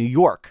upstate New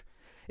York.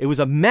 It was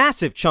a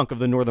massive chunk of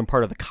the northern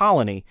part of the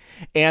colony,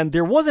 and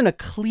there wasn't a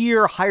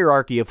clear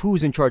hierarchy of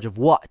who's in charge of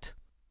what.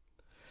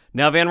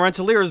 Now, Van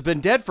Rensselaer has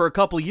been dead for a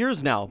couple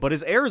years now, but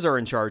his heirs are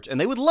in charge,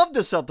 and they would love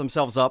to set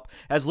themselves up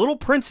as little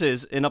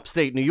princes in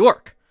upstate New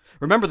York.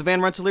 Remember, the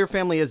Van Rensselaer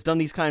family has done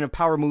these kind of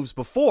power moves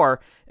before,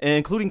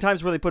 including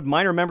times where they put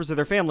minor members of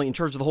their family in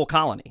charge of the whole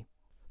colony.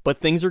 But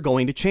things are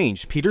going to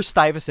change. Peter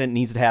Stuyvesant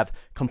needs to have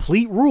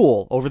complete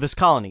rule over this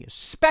colony,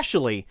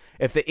 especially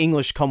if the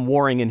English come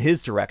warring in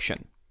his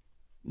direction.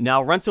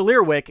 Now,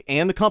 Rensselaerwyck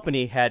and the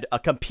company had a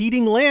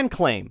competing land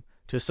claim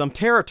to some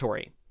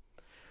territory.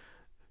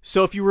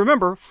 So if you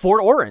remember,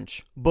 Fort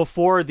Orange,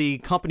 before the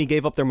company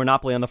gave up their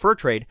monopoly on the fur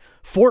trade,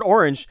 Fort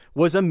Orange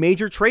was a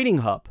major trading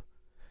hub.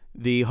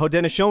 The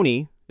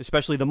Haudenosaunee,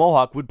 especially the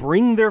Mohawk, would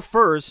bring their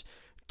furs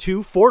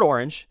to Fort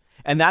Orange,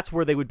 and that's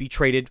where they would be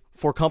traded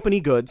for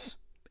company goods,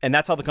 and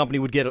that's how the company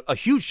would get a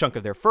huge chunk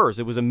of their furs.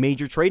 It was a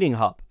major trading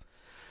hub.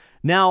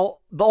 Now,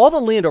 all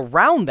the land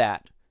around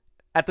that,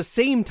 at the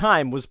same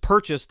time, was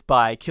purchased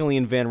by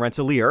Kilian Van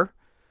Rensselaer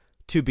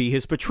to be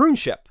his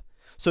patroonship.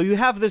 So you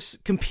have this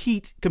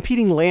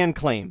competing land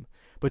claim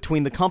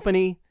between the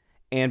company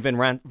and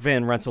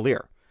Van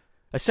Rensselaer,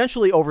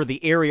 essentially over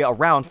the area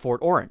around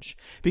Fort Orange.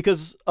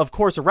 Because, of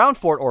course, around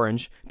Fort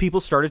Orange, people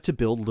started to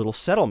build little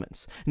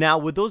settlements. Now,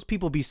 would those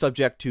people be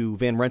subject to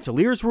Van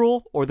Rensselaer's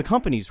rule or the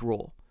company's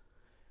rule?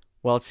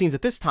 Well, it seems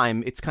at this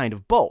time it's kind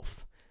of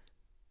both.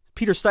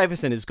 Peter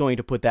Stuyvesant is going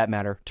to put that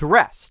matter to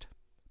rest.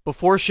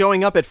 Before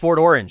showing up at Fort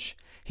Orange,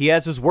 he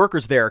has his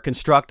workers there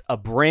construct a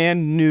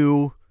brand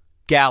new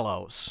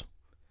gallows.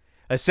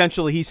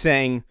 Essentially, he's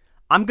saying,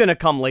 I'm going to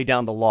come lay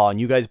down the law, and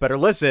you guys better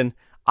listen.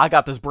 I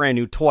got this brand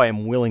new toy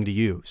I'm willing to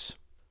use.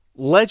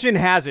 Legend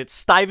has it,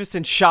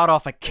 Stuyvesant shot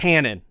off a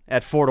cannon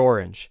at Fort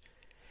Orange,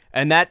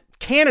 and that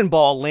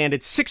cannonball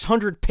landed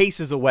 600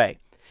 paces away.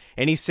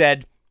 And he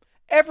said,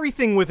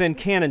 everything within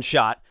cannon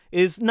shot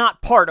is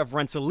not part of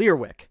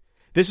Rensselaerwyck.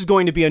 This is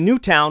going to be a new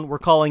town. We're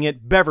calling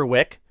it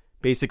Beverwyck,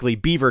 basically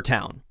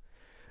Beavertown.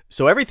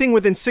 So everything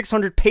within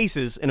 600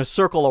 paces in a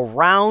circle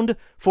around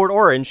Fort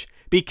Orange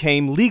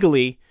became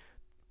legally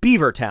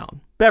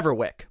Beavertown,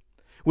 Beverwyck,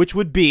 which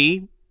would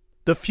be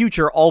the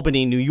future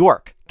Albany, New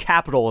York,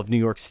 capital of New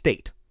York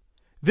State.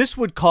 This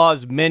would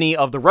cause many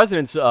of the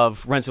residents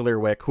of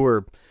Rensselaerwyck, who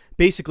are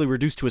basically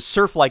reduced to a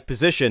serf-like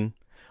position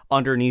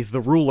underneath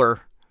the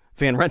ruler,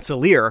 Van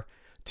Rensselaer,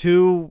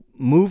 to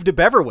move to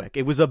Beverwyck.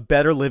 It was a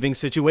better living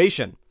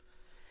situation.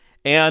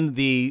 And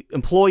the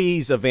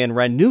employees of Van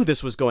Ren knew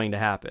this was going to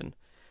happen.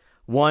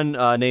 One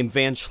named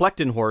Van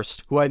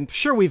Schlechtenhorst, who I'm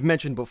sure we've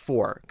mentioned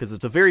before, because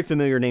it's a very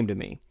familiar name to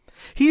me.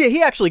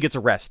 He actually gets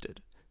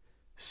arrested.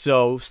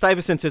 So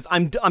Stuyvesant says,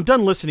 I'm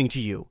done listening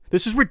to you.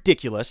 This is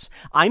ridiculous.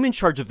 I'm in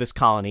charge of this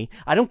colony.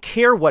 I don't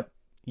care what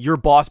your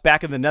boss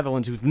back in the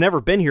Netherlands, who's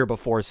never been here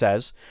before,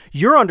 says.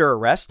 You're under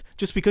arrest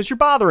just because you're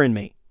bothering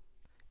me.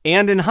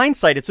 And in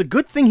hindsight, it's a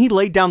good thing he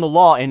laid down the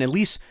law and at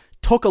least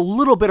took a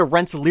little bit of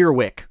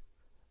Rensselaerwyck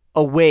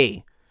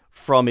away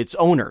from its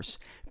owners,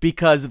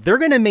 because they're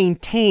going to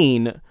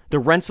maintain the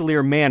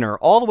Rensselaer Manor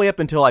all the way up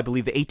until, I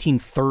believe, the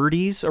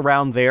 1830s,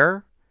 around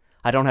there.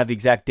 I don't have the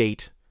exact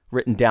date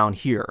written down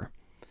here.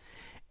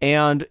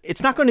 And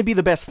it's not going to be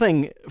the best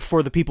thing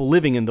for the people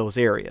living in those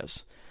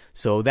areas.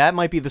 So that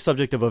might be the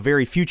subject of a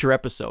very future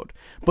episode.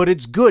 But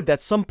it's good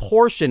that some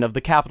portion of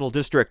the capital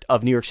district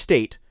of New York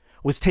State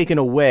was taken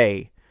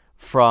away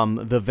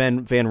from the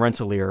Van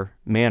Rensselaer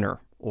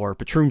Manor or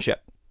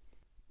patroonship.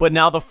 But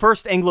now the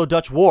First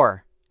Anglo-Dutch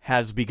War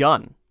has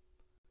begun.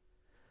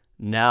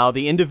 Now,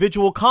 the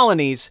individual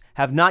colonies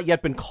have not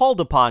yet been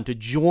called upon to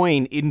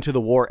join into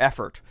the war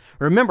effort.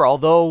 Remember,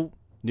 although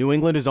New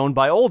England is owned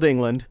by Old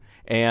England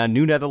and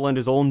New Netherland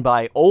is owned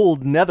by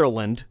Old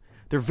Netherland,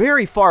 they're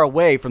very far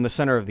away from the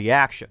center of the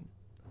action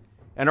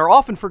and are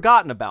often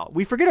forgotten about.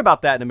 We forget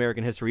about that in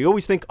American history. You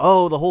always think,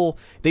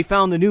 they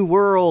found the New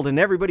World and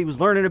everybody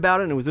was learning about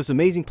it and it was this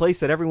amazing place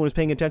that everyone was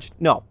paying attention.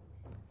 No.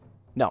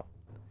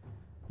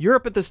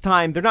 Europe at this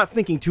time, they're not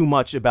thinking too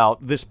much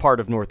about this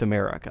part of North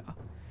America.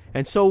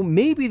 And so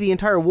maybe the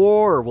entire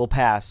war will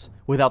pass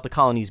without the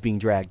colonies being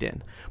dragged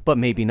in. But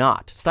maybe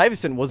not.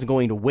 Stuyvesant wasn't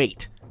going to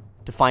wait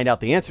to find out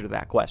the answer to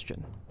that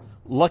question.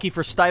 Lucky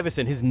for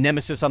Stuyvesant, his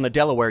nemesis on the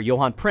Delaware,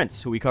 Johann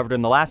Prince, who we covered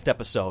in the last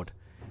episode,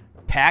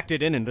 packed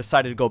it in and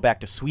decided to go back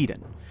to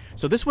Sweden.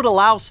 So this would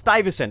allow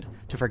Stuyvesant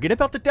to forget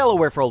about the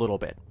Delaware for a little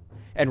bit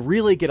and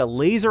really get a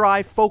laser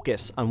eye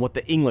focus on what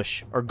the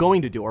English are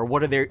going to do or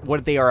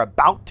what they are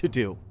about to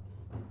do.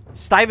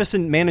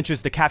 Stuyvesant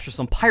manages to capture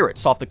some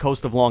pirates off the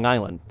coast of Long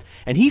Island,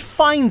 and he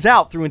finds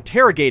out through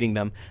interrogating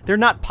them they're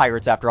not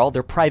pirates after all,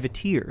 they're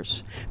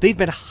privateers. They've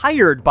been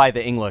hired by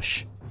the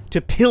English to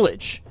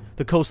pillage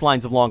the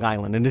coastlines of Long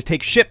Island and to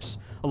take ships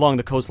along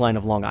the coastline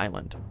of Long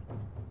Island.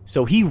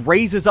 So he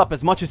raises up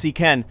as much as he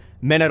can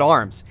men at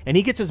arms, and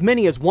he gets as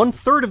many as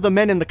 1/3 of the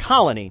men in the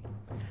colony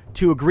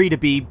to agree to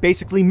be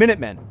basically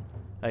Minutemen,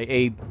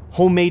 a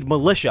homemade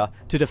militia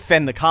to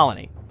defend the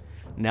colony.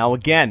 Now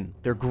again,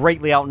 they're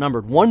greatly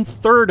outnumbered.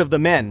 1/3 of the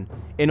men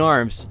in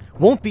arms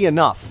won't be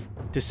enough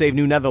to save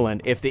New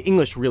Netherland if the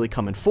English really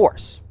come in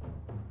force.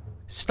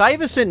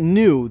 Stuyvesant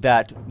knew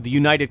that the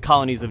United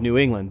Colonies of New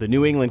England, the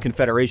New England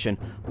Confederation,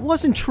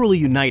 wasn't truly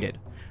united.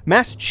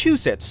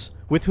 Massachusetts,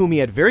 with whom he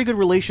had very good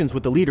relations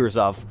with the leaders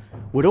of,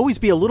 would always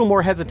be a little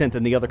more hesitant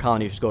than the other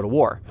colonies to go to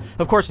war.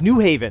 Of course, New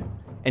Haven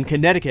and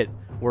Connecticut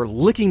were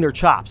licking their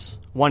chops,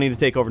 wanting to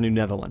take over New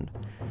Netherland.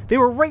 They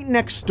were right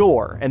next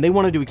door, and they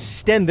wanted to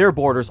extend their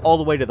borders all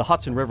the way to the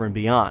Hudson River and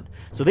beyond.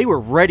 So they were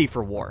ready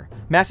for war.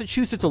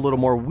 Massachusetts a little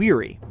more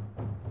weary.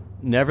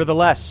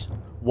 Nevertheless,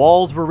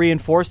 walls were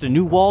reinforced and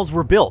new walls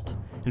were built.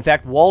 In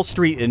fact, Wall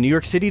Street in New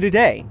York City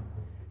today,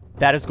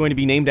 that is going to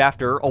be named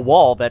after a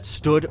wall that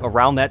stood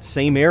around that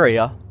same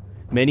area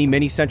many,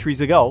 many centuries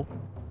ago,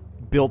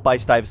 built by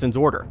Stuyvesant's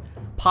order.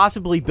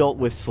 Possibly built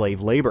with slave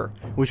labor,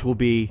 which will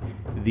be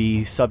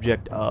the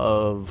subject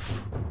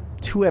of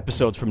 2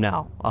 episodes from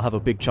now. I'll have a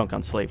big chunk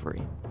on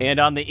slavery. And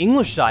on the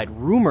English side,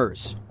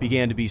 rumors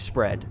began to be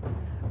spread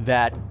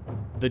that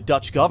the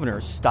Dutch governor,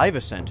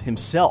 Stuyvesant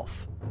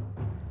himself,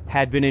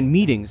 had been in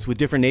meetings with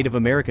different Native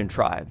American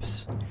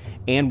tribes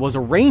and was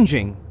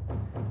arranging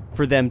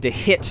for them to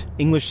hit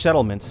English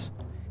settlements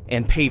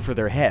and pay for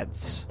their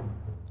heads.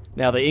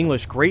 Now, the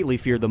English greatly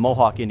feared the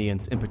Mohawk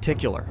Indians in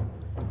particular,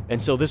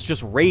 and so this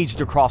just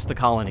raged across the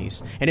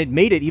colonies, and it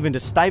made it even to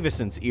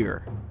Stuyvesant's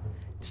ear.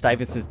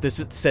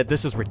 Stuyvesant said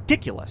this is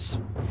ridiculous.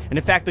 And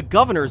in fact, the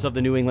governors of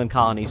the New England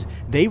colonies,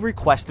 they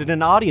requested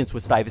an audience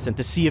with Stuyvesant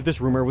to see if this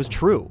rumor was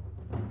true.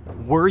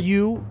 Were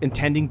you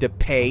intending to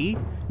pay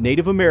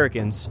Native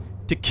Americans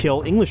to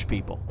kill English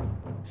people?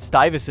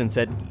 Stuyvesant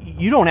said,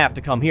 you don't have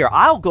to come here.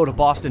 I'll go to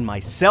Boston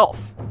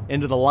myself,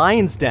 into the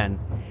lion's den,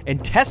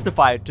 and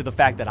testify to the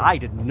fact that I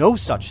did no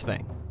such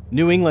thing.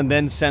 New England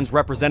then sends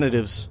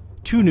representatives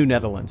to New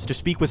Netherlands to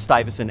speak with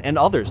Stuyvesant and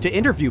others, to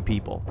interview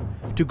people,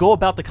 to go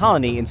about the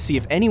colony and see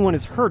if anyone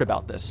has heard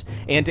about this,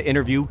 and to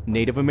interview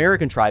Native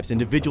American tribes,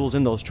 individuals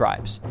in those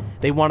tribes.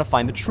 They want to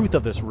find the truth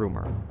of this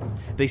rumor.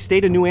 They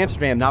stayed in New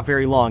Amsterdam not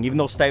very long, even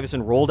though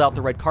Stuyvesant rolled out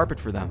the red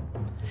carpet for them.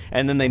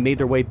 And then they made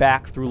their way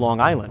back through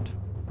Long Island.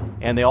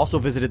 And they also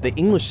visited the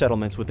English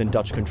settlements within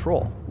Dutch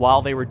control.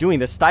 While they were doing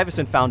this,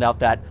 Stuyvesant found out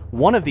that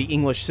one of the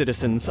English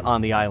citizens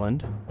on the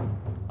island,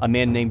 a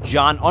man named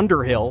John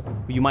Underhill,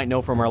 who you might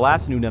know from our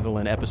last New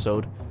Netherland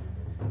episode,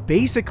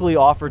 basically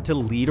offered to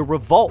lead a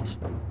revolt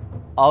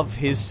of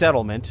his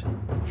settlement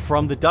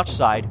from the Dutch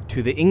side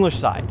to the English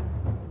side.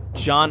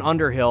 John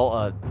Underhill,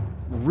 a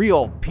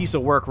real piece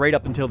of work right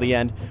up until the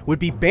end, would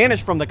be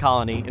banished from the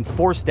colony and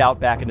forced out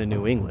back into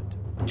New England.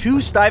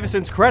 To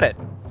Stuyvesant's credit,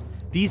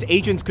 these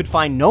agents could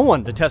find no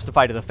one to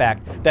testify to the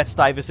fact that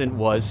Stuyvesant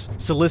was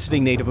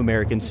soliciting Native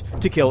Americans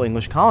to kill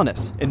English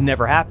colonists. It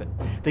never happened.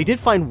 They did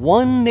find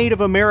one Native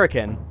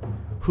American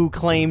who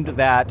claimed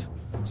that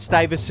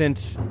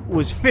Stuyvesant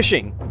was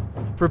fishing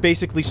for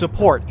basically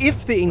support.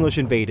 If the English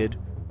invaded,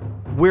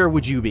 where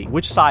would you be?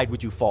 Which side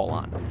would you fall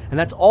on? And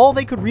that's all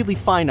they could really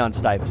find on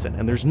Stuyvesant,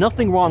 and there's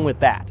nothing wrong with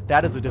that.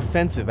 That is a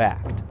defensive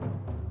act.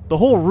 The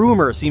whole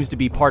rumor seems to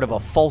be part of a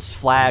false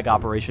flag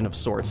operation of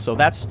sorts, so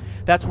that's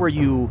where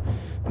you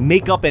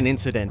make up an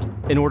incident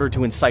in order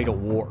to incite a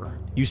war.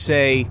 You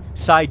say,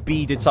 side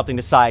B did something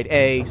to side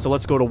A, so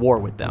let's go to war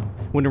with them,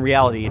 when in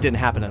reality it didn't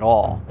happen at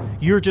all.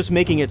 You're just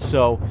making it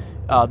so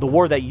the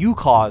war that you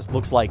caused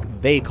looks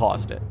like they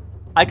caused it.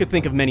 I could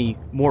think of many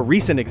more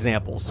recent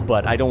examples,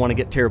 but I don't want to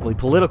get terribly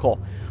political.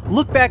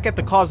 Look back at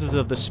the causes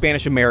of the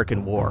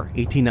Spanish-American War,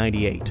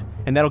 1898,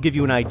 and that'll give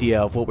you an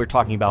idea of what we're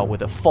talking about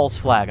with a false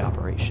flag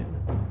operation.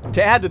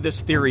 To add to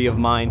this theory of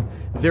mine,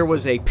 there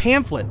was a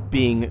pamphlet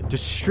being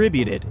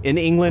distributed in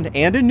England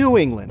and in New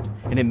England,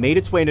 and it made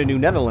its way into New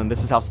Netherland.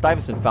 This is how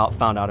Stuyvesant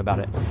found out about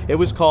it. It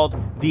was called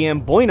The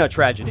Amboyna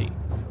Tragedy,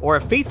 or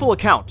a faithful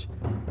account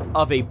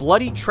of a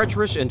bloody,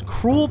 treacherous, and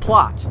cruel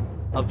plot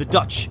of the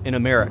Dutch in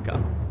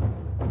America.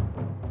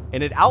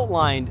 And it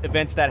outlined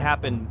events that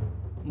happened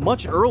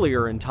much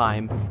earlier in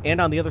time and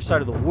on the other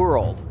side of the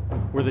world,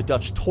 where the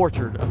Dutch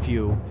tortured a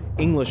few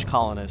English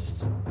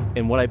colonists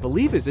in what I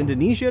believe is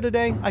Indonesia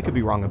today. I could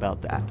be wrong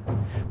about that.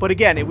 But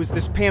again, it was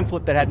this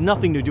pamphlet that had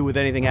nothing to do with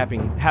anything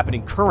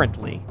happening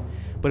currently,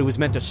 but it was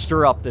meant to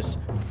stir up this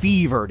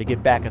fever to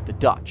get back at the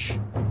Dutch.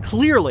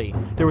 Clearly,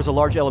 there was a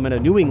large element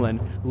of New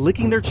England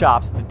licking their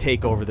chops to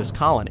take over this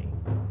colony.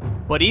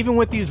 But even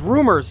with these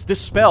rumors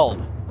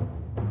dispelled,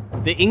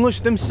 the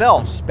English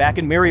themselves, back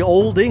in merry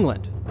old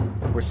England,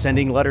 were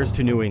sending letters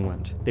to New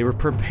England. They were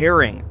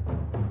preparing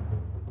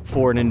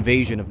for an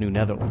invasion of New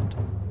Netherland.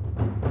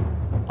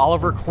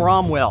 Oliver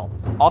Cromwell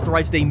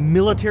authorized a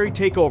military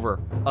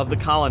takeover of the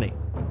colony.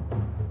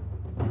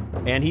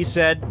 And he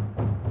said,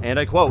 and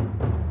I quote,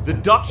 "The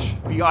Dutch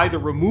be either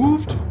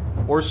removed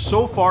or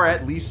so far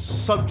at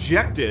least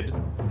subjected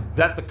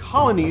that the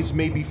colonies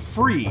may be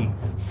free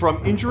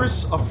from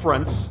injurious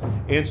affronts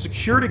and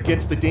secured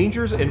against the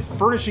dangers and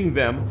furnishing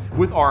them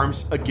with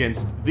arms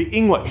against the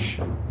English."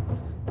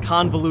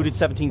 Convoluted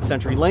 17th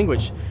century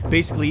language.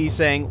 Basically, he's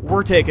saying,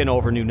 we're taking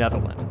over New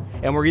Netherland,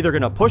 and we're either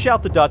going to push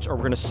out the Dutch or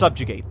we're going to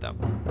subjugate them.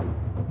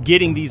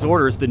 Getting these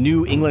orders, the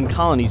New England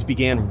colonies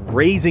began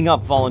raising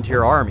up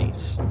volunteer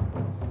armies.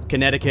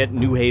 Connecticut and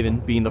New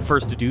Haven being the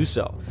first to do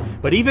so.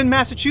 But even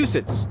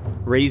Massachusetts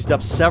raised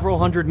up several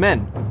hundred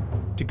men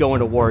to go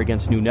into war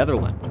against New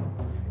Netherland.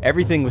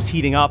 Everything was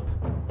heating up.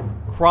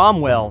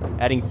 Cromwell,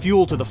 adding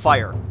fuel to the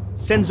fire,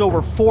 sends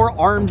over 4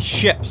 armed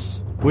ships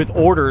with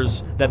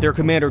orders that their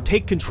commander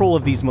take control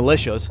of these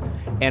militias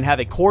and have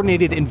a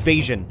coordinated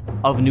invasion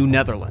of New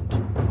Netherland.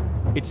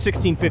 It's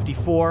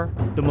 1654,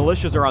 the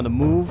militias are on the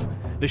move,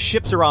 the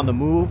ships are on the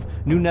move,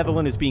 New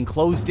Netherland is being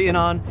closed in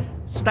on.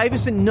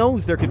 Stuyvesant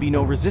knows there could be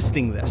no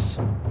resisting this.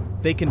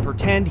 They can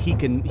pretend, he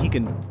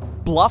can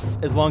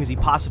bluff as long as he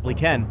possibly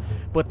can,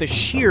 but the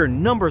sheer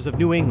numbers of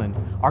New England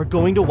are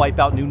going to wipe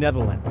out New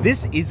Netherland.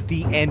 This is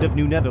the end of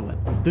New Netherland.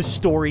 The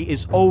story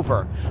is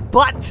over.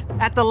 But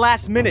at the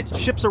last minute,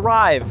 ships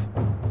arrive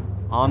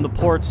on the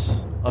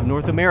ports of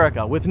North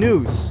America with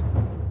news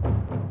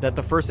that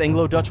the First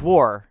Anglo-Dutch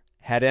War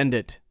had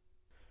ended.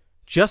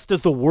 Just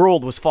as the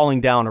world was falling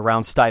down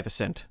around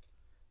Stuyvesant,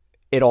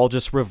 it all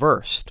just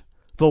reversed.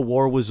 The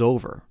war was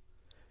over.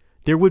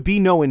 There would be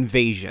no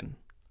invasion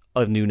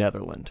of New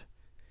Netherland.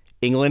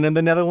 England and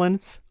the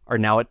Netherlands are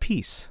now at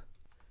peace.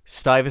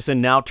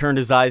 Stuyvesant now turned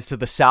his eyes to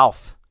the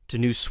south, to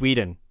New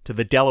Sweden, to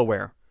the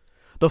Delaware.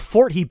 The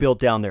fort he built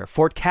down there,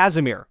 Fort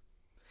Casimir.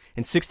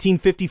 In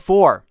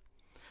 1654,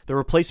 the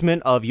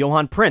replacement of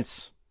Johann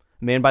Prince,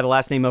 a man by the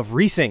last name of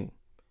Riesing,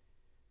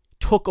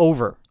 took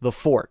over the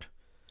fort.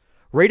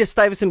 Right as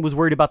Stuyvesant was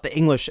worried about the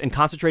English and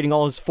concentrating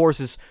all his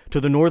forces to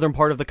the northern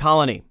part of the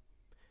colony,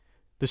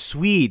 the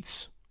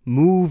Swedes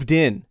moved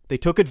in. They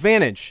took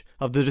advantage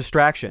of the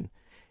distraction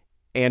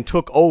and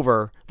took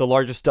over the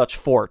largest Dutch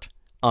fort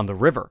on the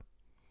river.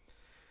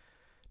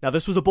 Now,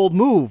 this was a bold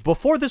move.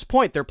 Before this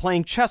point, they're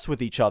playing chess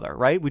with each other,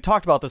 right? We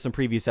talked about this in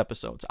previous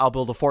episodes. I'll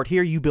build a fort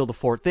here, you build a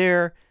fort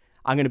there.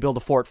 I'm going to build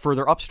a fort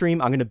further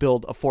upstream. I'm going to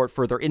build a fort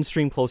further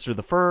instream, closer to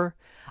the fur.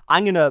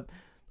 I'm going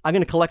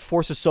to collect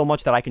forces so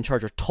much that I can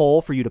charge a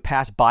toll for you to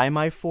pass by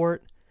my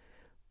fort.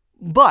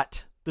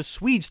 But the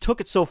Swedes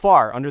took it so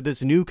far under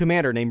this new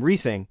commander named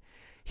Riesing,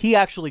 he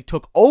actually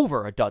took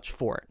over a Dutch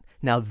fort.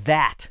 Now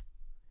that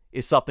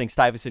is something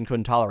Stuyvesant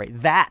couldn't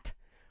tolerate. That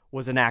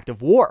was an act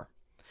of war.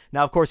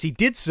 Now, of course, he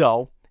did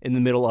so in the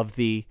middle of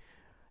the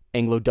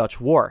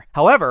Anglo-Dutch War.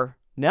 However,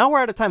 now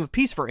we're at a time of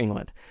peace for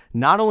England.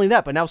 Not only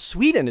that, but now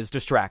Sweden is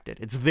distracted.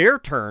 It's their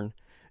turn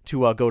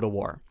to go to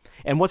war.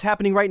 And what's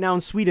happening right now in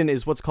Sweden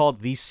is what's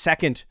called the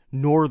Second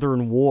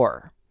Northern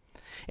War.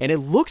 And it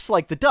looks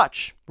like the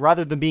Dutch,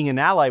 rather than being an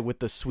ally with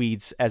the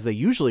Swedes as they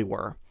usually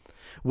were,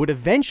 would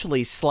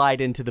eventually slide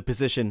into the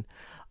position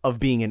of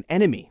being an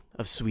enemy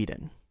of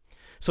Sweden.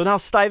 So now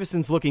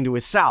Stuyvesant's looking to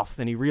his south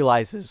and he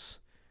realizes,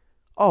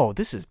 oh,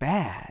 this is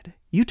bad.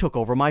 You took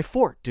over my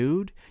fort,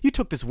 dude. You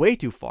took this way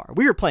too far.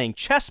 We were playing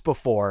chess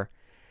before,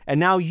 and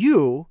now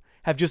you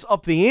have just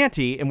upped the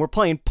ante and we're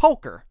playing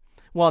poker.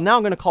 Well, now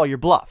I'm going to call your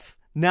bluff.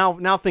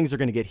 Now things are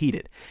going to get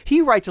heated.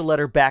 He writes a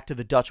letter back to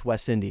the Dutch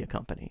West India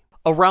Company.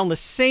 Around the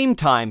same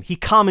time, he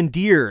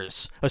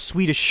commandeers a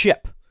Swedish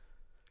ship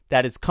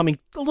that is coming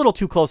a little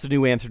too close to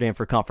New Amsterdam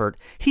for comfort.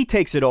 He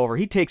takes it over.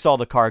 He takes all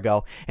the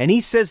cargo, and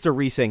he says to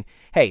Riesing,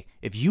 hey,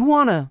 if you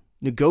want to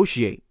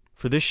negotiate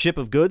for this ship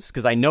of goods,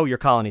 because I know your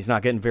colony's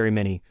not getting very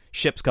many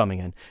ships coming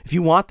in, if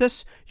you want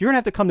this, you're going to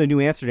have to come to New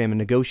Amsterdam and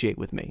negotiate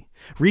with me.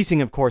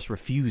 Riesing, of course,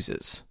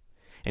 refuses.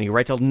 And he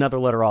writes another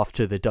letter off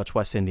to the Dutch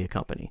West India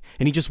Company.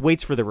 And he just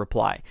waits for the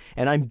reply.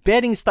 And I'm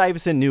betting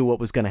Stuyvesant knew what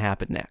was going to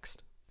happen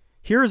next.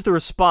 Here's the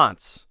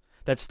response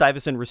that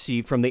Stuyvesant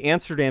received from the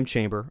Amsterdam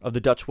chamber of the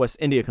Dutch West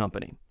India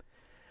Company.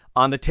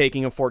 on the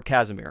taking of Fort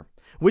Casimir,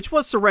 which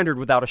was surrendered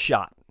without a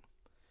shot.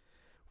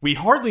 We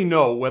hardly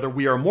know whether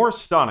we are more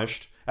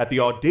astonished at the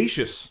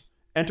audacious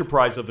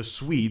enterprise of the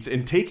Swedes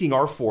in taking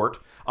our fort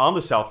on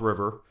the South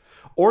River,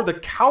 or the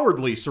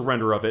cowardly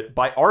surrender of it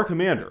by our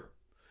commander,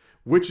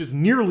 which is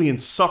nearly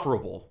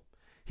insufferable.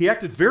 He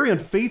acted very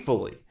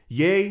unfaithfully,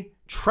 yea,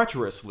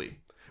 treacherously.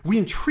 We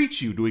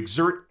entreat you to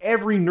exert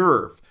every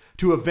nerve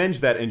to avenge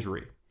that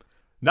injury,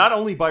 not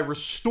only by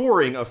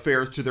restoring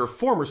affairs to their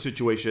former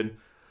situation,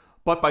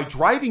 but by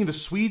driving the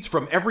Swedes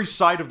from every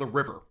side of the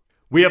river.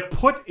 We have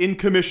put in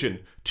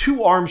commission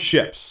 2 armed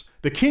ships,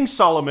 the King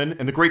Solomon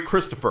and the Great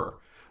Christopher.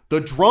 The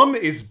drum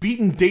is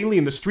beaten daily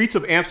in the streets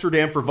of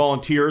Amsterdam for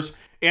volunteers,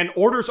 and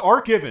orders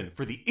are given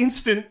for the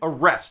instant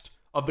arrest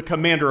of the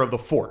commander of the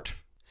fort.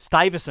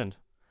 Stuyvesant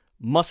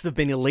must have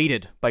been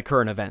elated by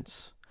current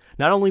events.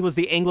 Not only was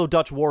the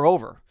Anglo-Dutch War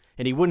over,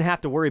 and he wouldn't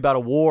have to worry about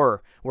a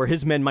war where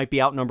his men might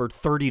be outnumbered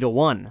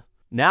 30-1.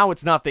 Now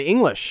it's not the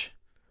English,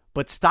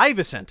 but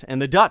Stuyvesant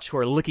and the Dutch who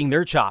are licking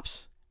their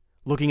chops,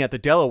 looking at the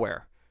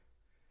Delaware.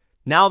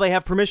 Now they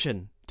have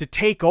permission to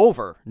take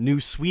over New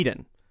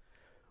Sweden,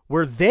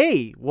 where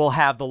they will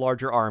have the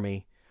larger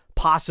army,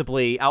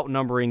 possibly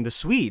outnumbering the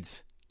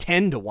Swedes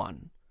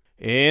 10-1.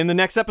 In the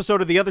next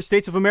episode of the Other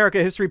States of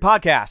America History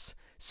Podcast,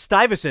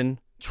 Stuyvesant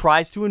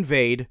tries to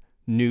invade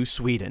New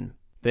Sweden.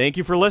 Thank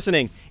you for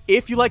listening.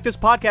 If you like this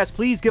podcast,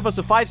 please give us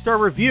a 5-star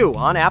review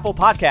on Apple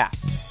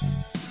Podcasts.